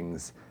the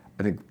things.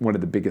 I think one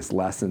of the biggest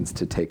lessons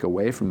to take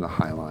away from the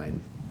Highline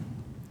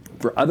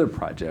for other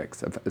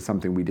projects of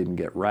something we didn't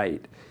get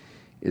right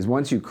is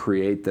once you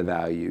create the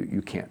value, you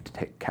can't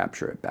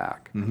capture it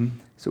back.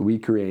 So we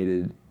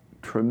created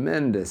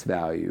tremendous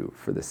value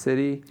for the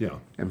city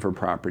and for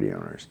property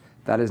owners.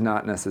 That has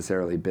not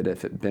necessarily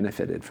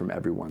benefited from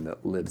everyone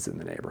that lives in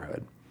the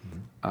neighborhood.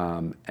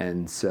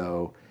 And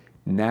so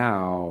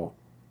now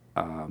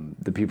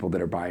the people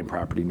that are buying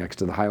property next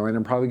to the Highline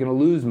are probably going to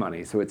lose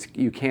money. So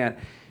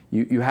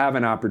you have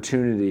an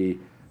opportunity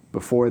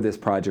before this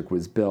project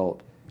was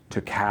built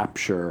to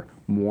capture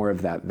more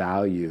of that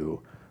value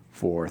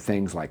for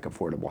things like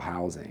affordable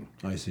housing.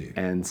 I see.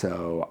 And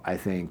so I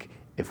think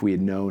if we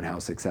had known how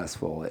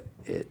successful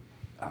it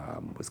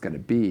was going to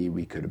be,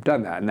 we could have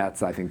done that. And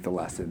that's, I think, the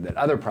lesson that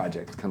other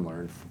projects can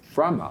learn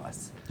from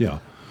us. Yeah.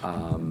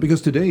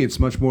 Because today it's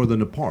much more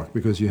than a park,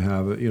 because you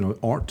have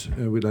art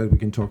that we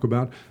can talk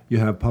about, you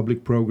have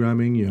public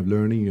programming, you have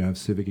learning, you have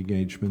civic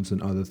engagements and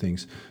other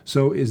things.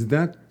 So is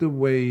that the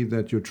way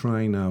that you're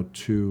trying now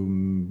to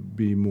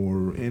be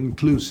more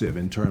inclusive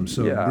in terms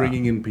of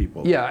bringing in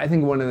people? Yeah, I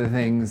think one of the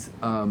things,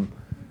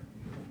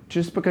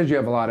 just because you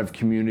have a lot of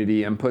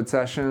community input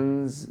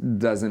sessions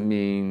doesn't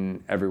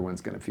mean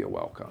everyone's going to feel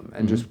welcome.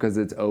 And just because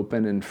it's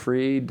open and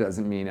free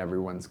doesn't mean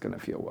everyone's going to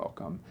feel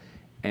welcome.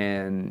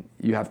 And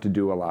you have to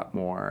do a lot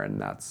more, and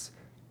that's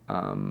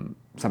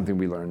something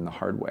we learned the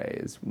hard way.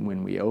 Is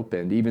when we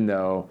opened, even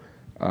though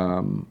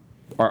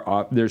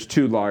there's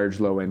 2 large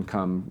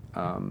low-income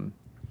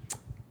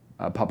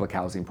public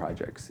housing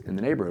projects in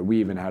the neighborhood. We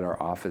even had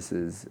our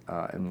offices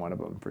in one of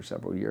them for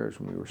several years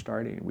when we were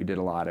starting. We did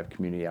a lot of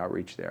community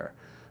outreach there.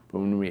 But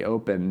when we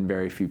opened,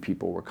 very few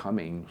people were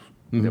coming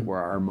that were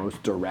our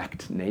most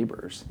direct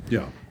neighbors.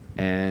 Yeah.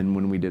 And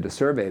when we did a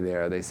survey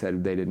there, they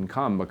said they didn't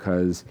come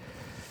because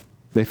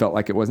they felt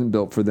like it wasn't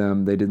built for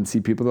them. They didn't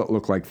see people that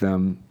looked like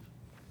them,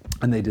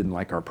 and they didn't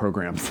like our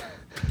programs.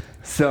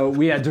 So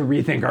we had to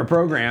rethink our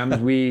programs.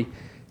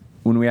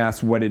 When we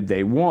asked what did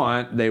they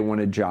want, they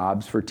wanted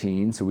jobs for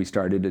teens. So we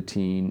started a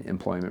teen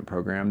employment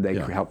program. They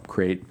helped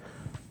create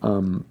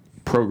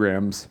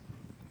programs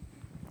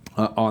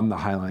on the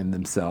Highline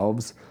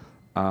themselves.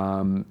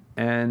 And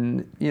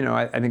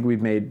I think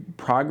we've made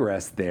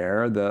progress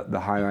there. The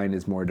Highline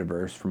is more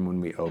diverse from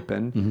when we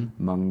opened.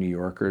 Among New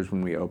Yorkers,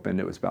 when we opened,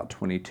 it was about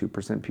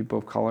 22% people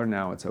of color.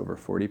 Now it's over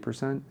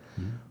 40%.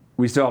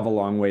 We still have a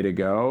long way to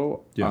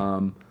go. Yeah.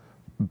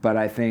 But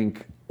I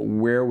think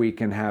where we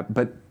can have,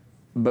 but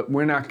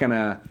we're not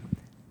gonna,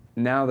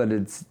 now that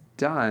it's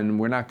done,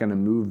 we're not gonna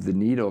move the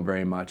needle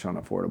very much on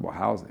affordable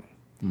housing.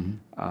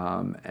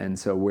 And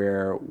so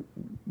where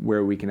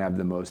we can have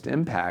the most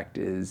impact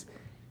is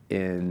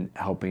in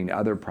helping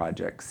other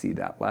projects see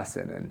that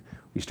lesson. And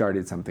we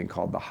started something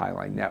called the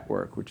Highline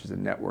Network, which is a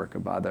network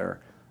of other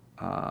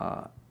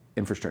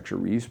infrastructure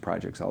reuse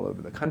projects all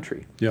over the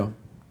country. Yeah.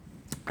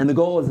 And the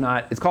goal is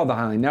not, it's called the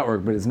Highline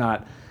Network, but it's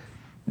not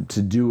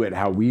to do it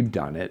how we've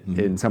done it.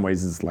 In some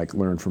ways it's like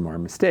learn from our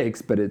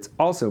mistakes, but it's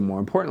also more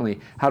importantly,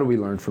 how do we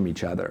learn from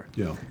each other?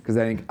 Yeah. Because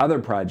I think other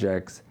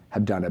projects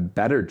have done a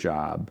better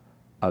job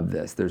of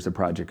this. There's a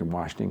project in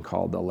Washington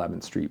called the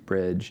 11th Street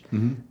Bridge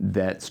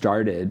that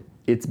started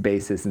its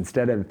basis,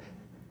 instead of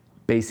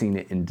basing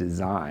it in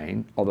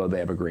design, although they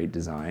have a great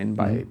design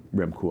by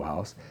Rem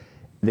Koolhaas,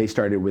 they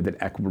started with an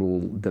equitable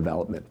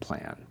development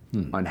plan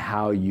on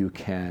how you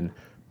can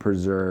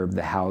preserve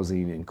the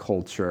housing and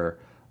culture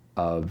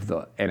of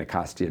the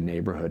Anacostia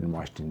neighborhood in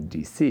Washington,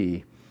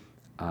 D.C.,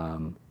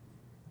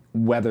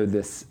 whether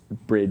this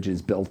bridge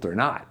is built or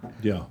not.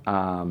 Yeah.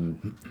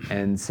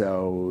 And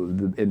so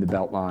in the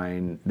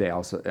Beltline, they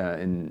also,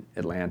 in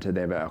Atlanta, they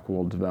have an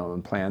equitable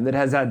development plan that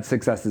has had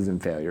successes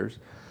and failures.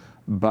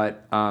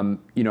 But,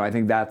 I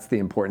think that's the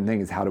important thing,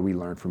 is how do we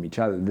learn from each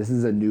other? This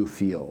is a new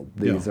field.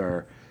 These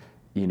are,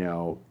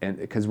 and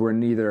because we're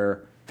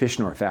neither fish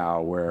nor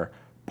fowl, we're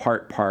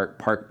part park,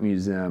 part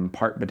museum,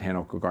 part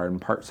botanical garden,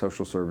 part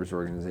social service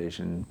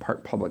organization,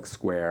 part public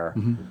square.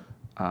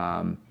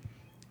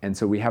 And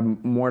so we have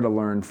more to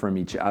learn from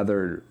each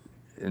other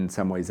in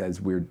some ways as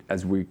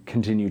we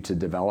continue to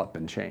develop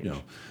and change. Yeah.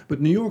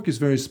 But New York is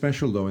very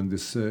special, though, in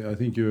this. I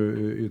think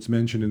it's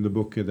mentioned in the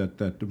book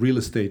that real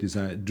estate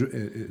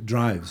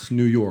drives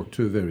New York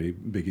to a very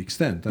big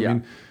extent. I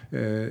mean,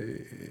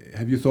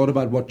 have you thought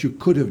about what you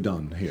could have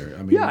done here?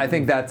 I mean, I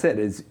think that's it.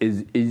 Is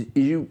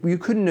you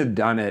couldn't have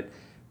done it.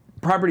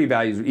 Property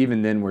values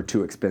even then were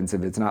too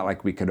expensive. It's not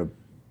like we could have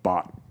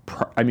bought.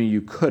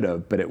 You could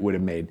have, but it would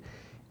have made,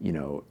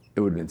 it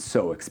would have been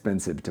so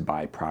expensive to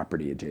buy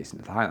property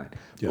adjacent to the Highline.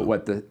 Yeah.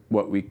 But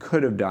what we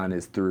could have done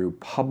is through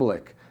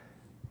public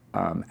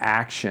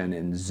action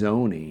and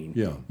zoning,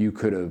 Yeah. you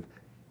could have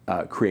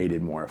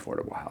created more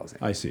affordable housing.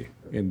 I see.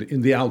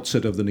 In the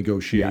outset of the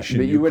negotiation,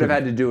 but you would have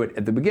had to do it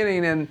at the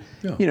beginning, and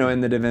Yeah.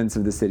 in the defense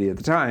of the city at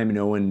the time,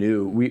 no one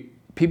knew.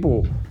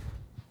 People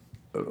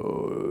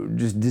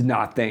just did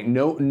not think.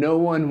 No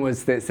one was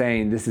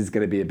saying this is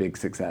going to be a big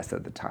success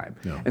at the time.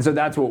 Yeah. And so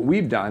that's what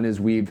we've done is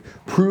we've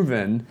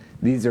proven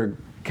these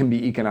can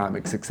be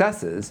economic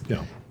successes,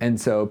 Yeah. and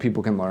so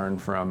people can learn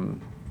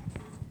from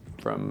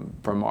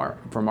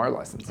our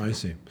lessons. I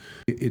see.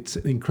 It's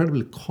an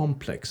incredibly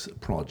complex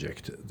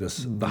project,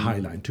 the High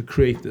Line, to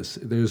create this.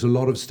 There's a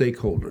lot of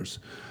stakeholders.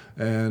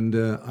 And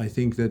I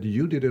think that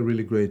you did a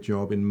really great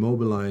job in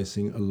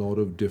mobilizing a lot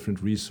of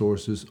different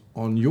resources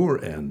on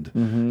your end.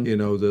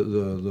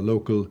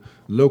 The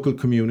local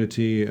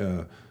community,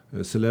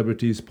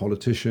 celebrities,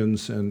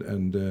 politicians,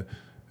 and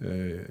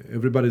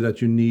everybody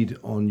that you need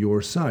on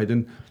your side.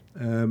 And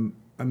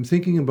I'm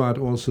thinking about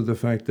also the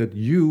fact that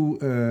you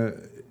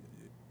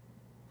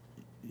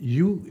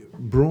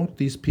brought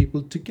these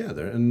people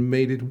together and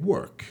made it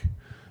work.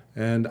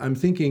 And I'm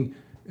thinking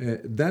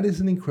that is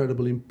an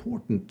incredibly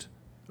important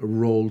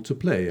role to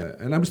play.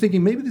 And I was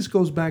thinking maybe this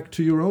goes back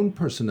to your own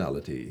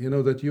personality,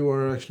 that you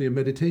are actually a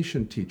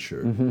meditation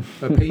teacher,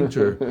 a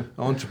painter,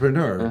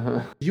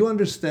 entrepreneur. You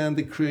understand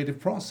the creative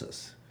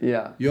process.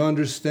 Yeah. You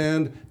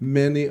understand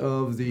many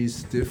of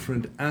these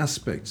different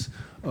aspects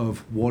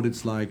of what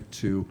it's like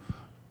to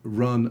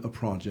run a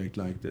project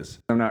like this.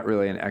 I'm not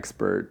really an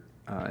expert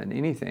in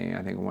anything.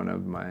 I think one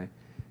of my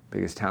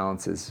biggest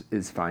talents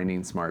is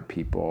finding smart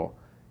people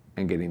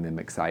and getting them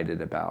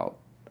excited about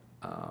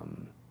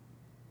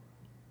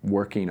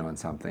working on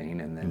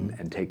something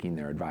and taking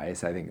their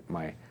advice. I think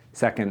my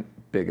second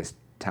biggest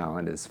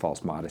talent is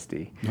false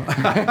modesty.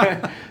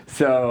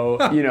 So,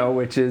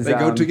 which is they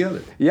go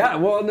together. Yeah,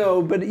 well,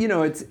 no, but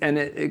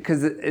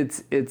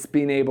it's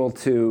being able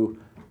to.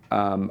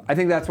 I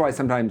think that's why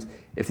sometimes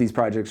if these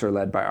projects are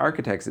led by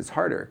architects, it's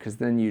harder because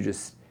then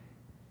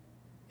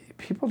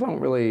people don't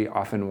really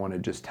often want to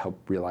just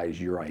help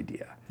realize your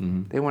idea.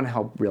 Mm-hmm. They want to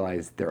help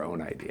realize their own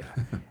idea.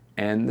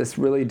 And this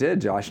really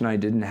did. Josh and I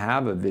didn't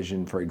have a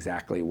vision for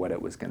exactly what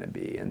it was going to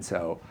be. And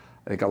so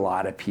I think a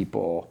lot of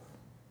people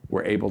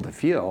were able to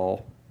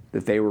feel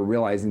that they were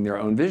realizing their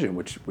own vision,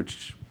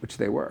 which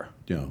they were.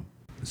 Yeah.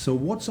 So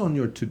what's on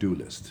your to-do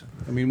list?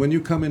 I mean, when you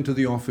come into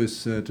the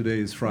office, today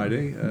is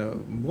Friday,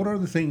 what are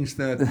the things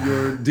that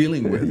you're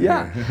dealing with?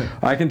 Yeah,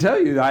 I can tell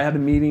you, I had a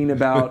meeting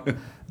about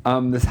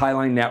this High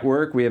Line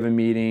network. We have a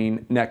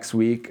meeting next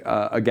week,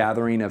 a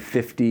gathering of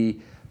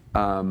 50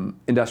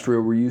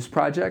 industrial reuse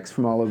projects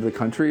from all over the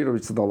country.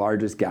 It's the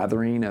largest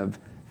gathering of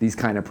these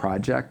kind of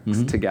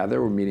projects together.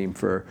 We're meeting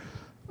for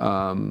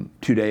 2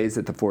 days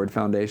at the Ford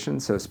Foundation,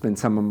 so spend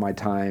some of my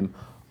time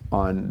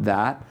on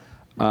that.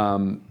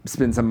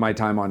 Spend some of my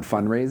time on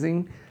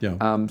fundraising.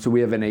 Yeah. So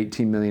we have an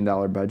 $18 million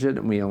budget,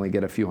 and we only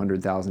get a few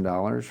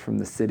 $100,000 from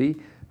the city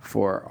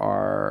for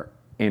our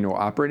annual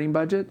operating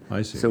budget.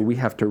 I see. So we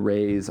have to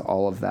raise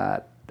all of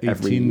that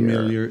every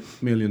year.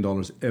 $18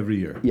 million every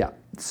year. Yeah.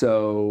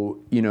 So,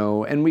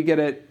 and we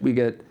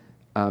get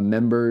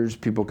members.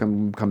 People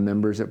come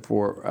members at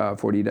starting at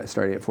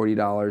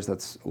 $40.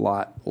 That's a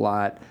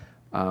lot.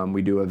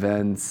 We do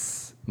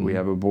events. Mm-hmm. We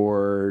have a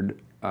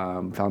board,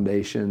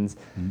 foundations.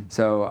 Mm-hmm.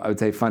 So I would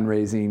say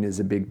fundraising is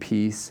a big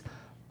piece.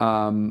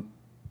 But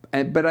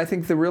I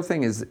think the real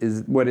thing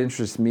is what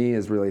interests me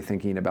is really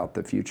thinking about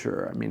the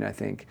future. I mean, I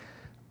think,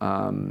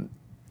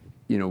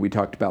 we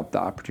talked about the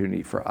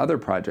opportunity for other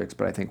projects,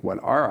 but I think what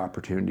our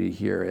opportunity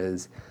here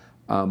is,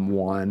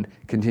 one,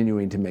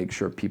 continuing to make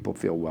sure people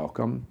feel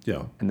welcome.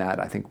 Yeah. And that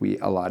I think we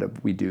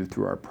do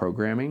through our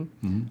programming,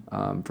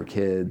 for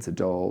kids,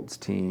 adults,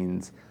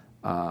 teens,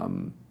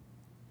 the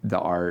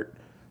art.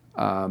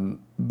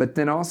 But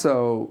then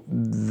also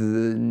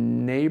the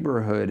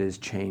neighborhood has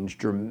changed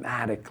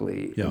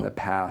dramatically in the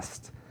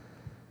past,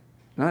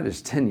 not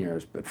just 10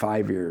 years, but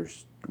 5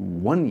 years,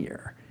 1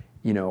 year.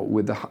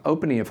 With the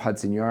opening of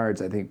Hudson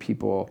Yards, I think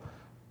people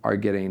are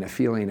getting a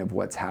feeling of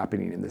what's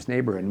happening in this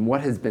neighborhood. And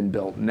what has been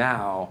built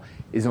now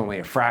is only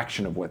a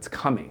fraction of what's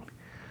coming.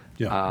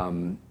 Yeah.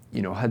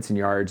 Hudson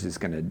Yards is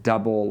going to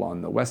double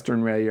on the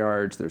Western Rail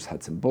Yards. There's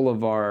Hudson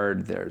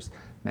Boulevard. There's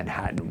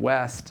Manhattan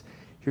West.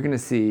 You're going to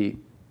see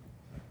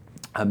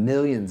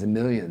millions and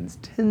millions,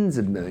 tens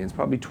of millions,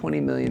 probably 20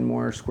 million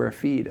more square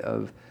feet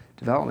of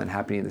development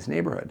happening in this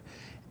neighborhood.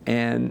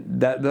 And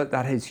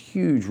that has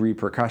huge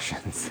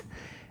repercussions.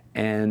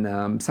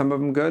 And some of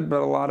them good,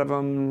 but a lot of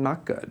them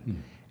not good.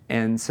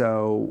 And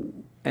so,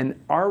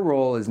 our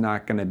role is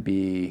not going to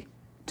be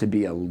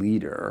a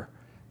leader,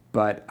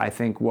 but I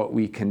think what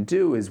we can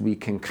do is we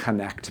can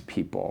connect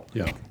people.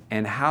 Yeah.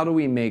 And how do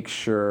we make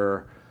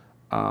sure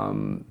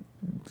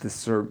this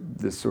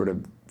sort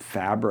of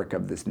fabric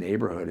of this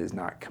neighborhood is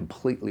not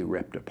completely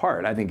ripped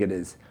apart? I think it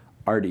is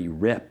already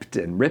ripped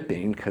and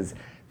ripping because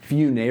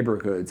few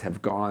neighborhoods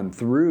have gone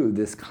through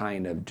this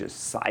kind of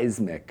just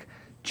seismic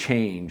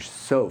change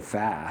so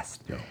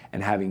fast,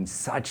 and having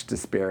such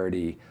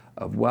disparity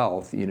of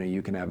wealth.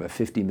 You can have a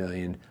 $50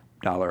 million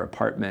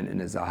apartment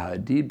in a Zaha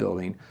Hadid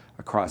building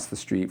across the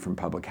street from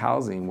public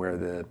housing, where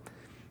the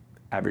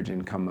average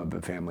income of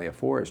a family of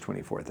four is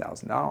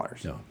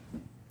 $24,000. Yeah.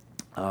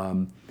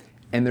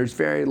 And there's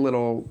very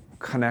little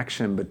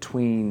connection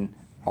between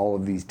all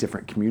of these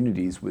different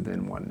communities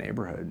within one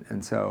neighborhood.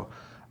 And so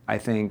I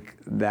think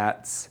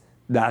that's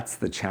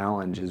the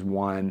challenge, is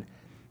one,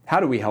 how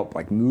do we help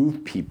like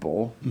move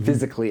people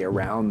physically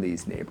around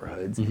these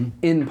neighborhoods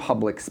in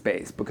public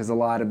space? Because a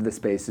lot of the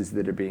spaces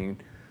that are being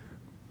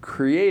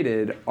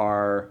created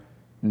are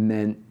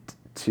meant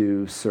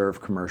to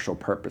serve commercial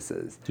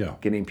purposes. Yeah.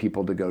 Getting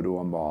people to go to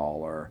a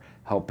mall, or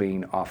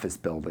helping office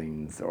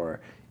buildings,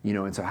 or, you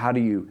know, and so how do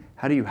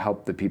you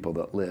help the people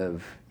that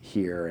live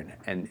here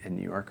and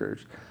New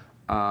Yorkers?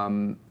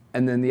 And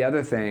then the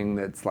other thing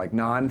that's like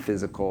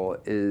non-physical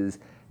is,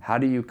 how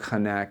do you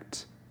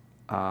connect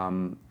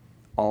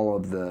all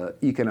of the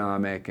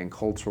economic and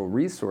cultural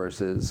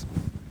resources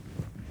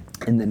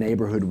in the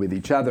neighborhood with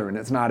each other? And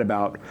it's not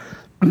about,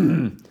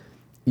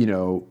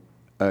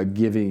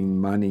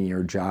 giving money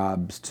or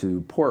jobs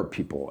to poor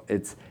people.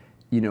 It's,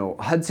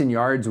 Hudson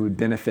Yards would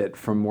benefit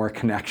from more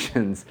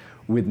connections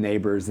with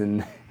neighbors,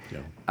 and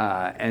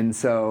and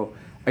so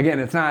again,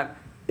 it's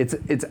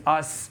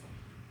us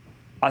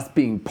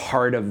being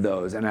part of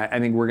those, and I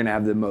think we're going to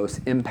have the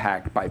most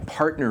impact by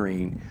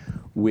partnering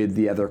with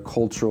the other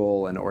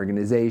cultural and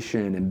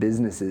organization and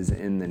businesses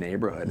in the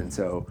neighborhood. And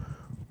so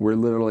we're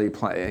literally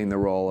playing the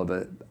role of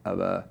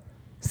a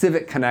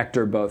civic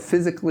connector, both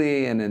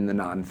physically and in the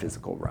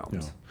non-physical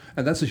realms. Yeah.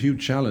 And that's a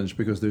huge challenge,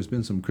 because there's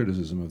been some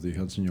criticism of the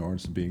Hudson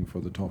Yards being for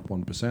the top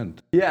 1%.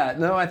 Yeah,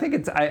 no, I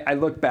think I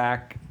look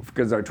back,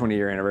 because our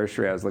 20-year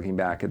anniversary, I was looking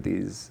back at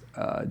these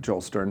Joel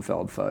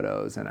Sternfeld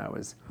photos, and I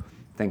was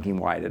thinking,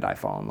 why did I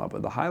fall in love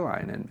with the High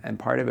Line? And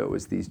part of it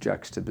was these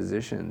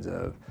juxtapositions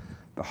of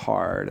the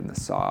hard and the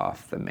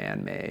soft, the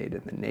man-made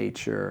and the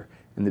nature,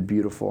 and the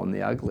beautiful and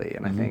the ugly.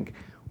 And I think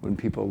when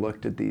people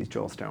looked at these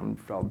Joel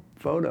Sternfeld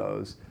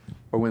photos,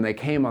 or when they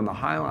came on the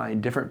High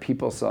Line, different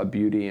people saw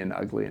beauty and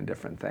ugly in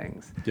different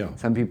things. Yeah.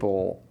 Some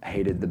people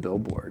hated the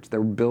billboards.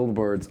 There were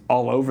billboards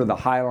all over the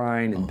High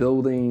Line and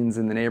buildings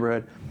in the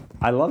neighborhood.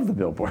 I love the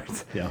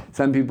billboards. Yeah.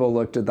 Some people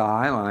looked at the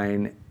High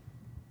Line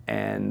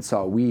and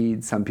saw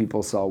weeds. Some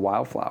people saw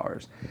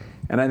wildflowers.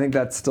 And I think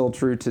that's still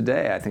true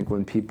today. I think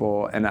when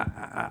people, and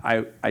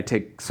I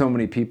take so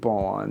many people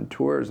on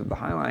tours of the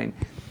High Line,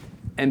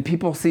 and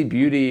people see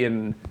beauty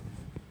and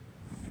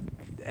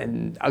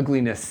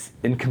ugliness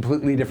in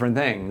completely different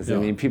things. Yeah. I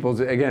mean,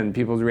 people's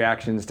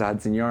reactions to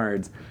Hudson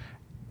Yards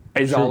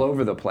is all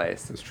over the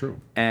place. That's true.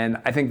 And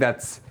I think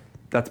that's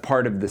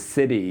part of the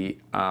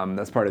city.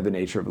 That's part of the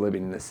nature of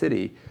living in the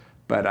city.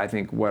 But I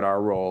think what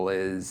our role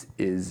is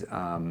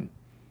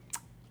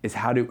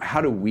how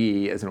do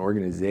we as an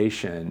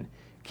organization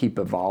keep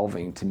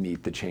evolving to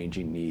meet the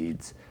changing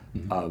needs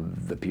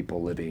of the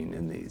people living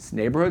in these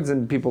neighborhoods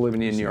and people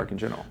living in New York in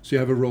general. So you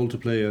have a role to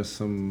play as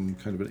some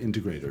kind of an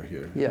integrator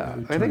here. Yeah,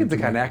 I think it's a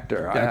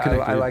connector.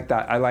 I like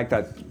that. I like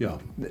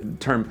that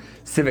term,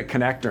 civic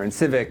connector, and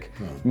civic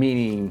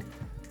meaning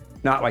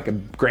not like a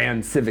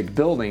grand civic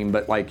building,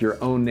 but like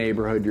your own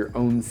neighborhood, your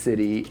own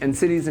city, and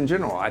cities in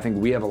general. I think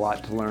we have a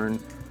lot to learn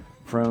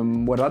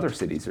from what other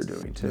cities are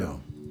doing too.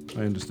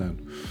 Yeah, I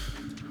understand.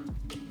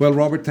 Well,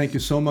 Robert, thank you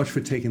so much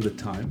for taking the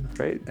time.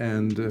 Great.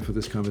 And for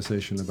this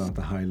conversation about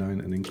the High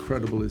Line, an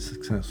incredibly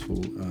successful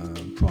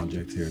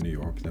project here in New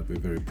York that we're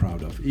very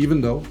proud of.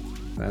 Even though,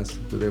 as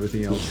with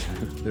everything else,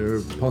 there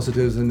are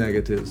positives and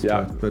negatives.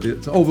 Yeah. But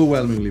it's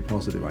overwhelmingly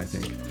positive, I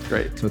think.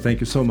 Great. So thank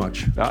you so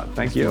much.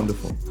 Thank you.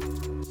 Wonderful.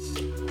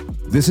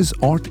 This is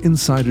Art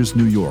Insiders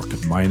New York.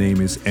 My name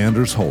is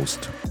Anders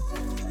Holst.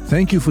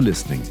 Thank you for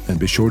listening, and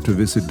be sure to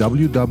visit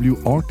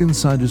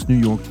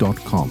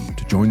www.artinsidersnewyork.com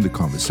to join the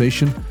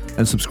conversation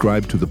and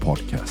subscribe to the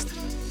podcast.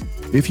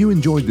 If you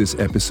enjoyed this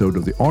episode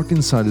of the Art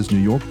Insiders New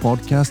York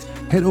podcast,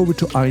 head over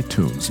to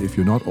iTunes, if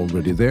you're not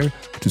already there,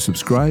 to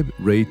subscribe,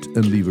 rate,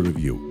 and leave a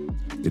review.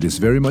 It is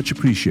very much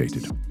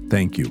appreciated.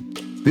 Thank you.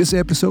 This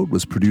episode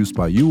was produced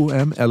by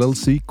UOM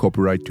LLC,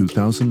 copyright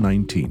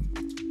 2019.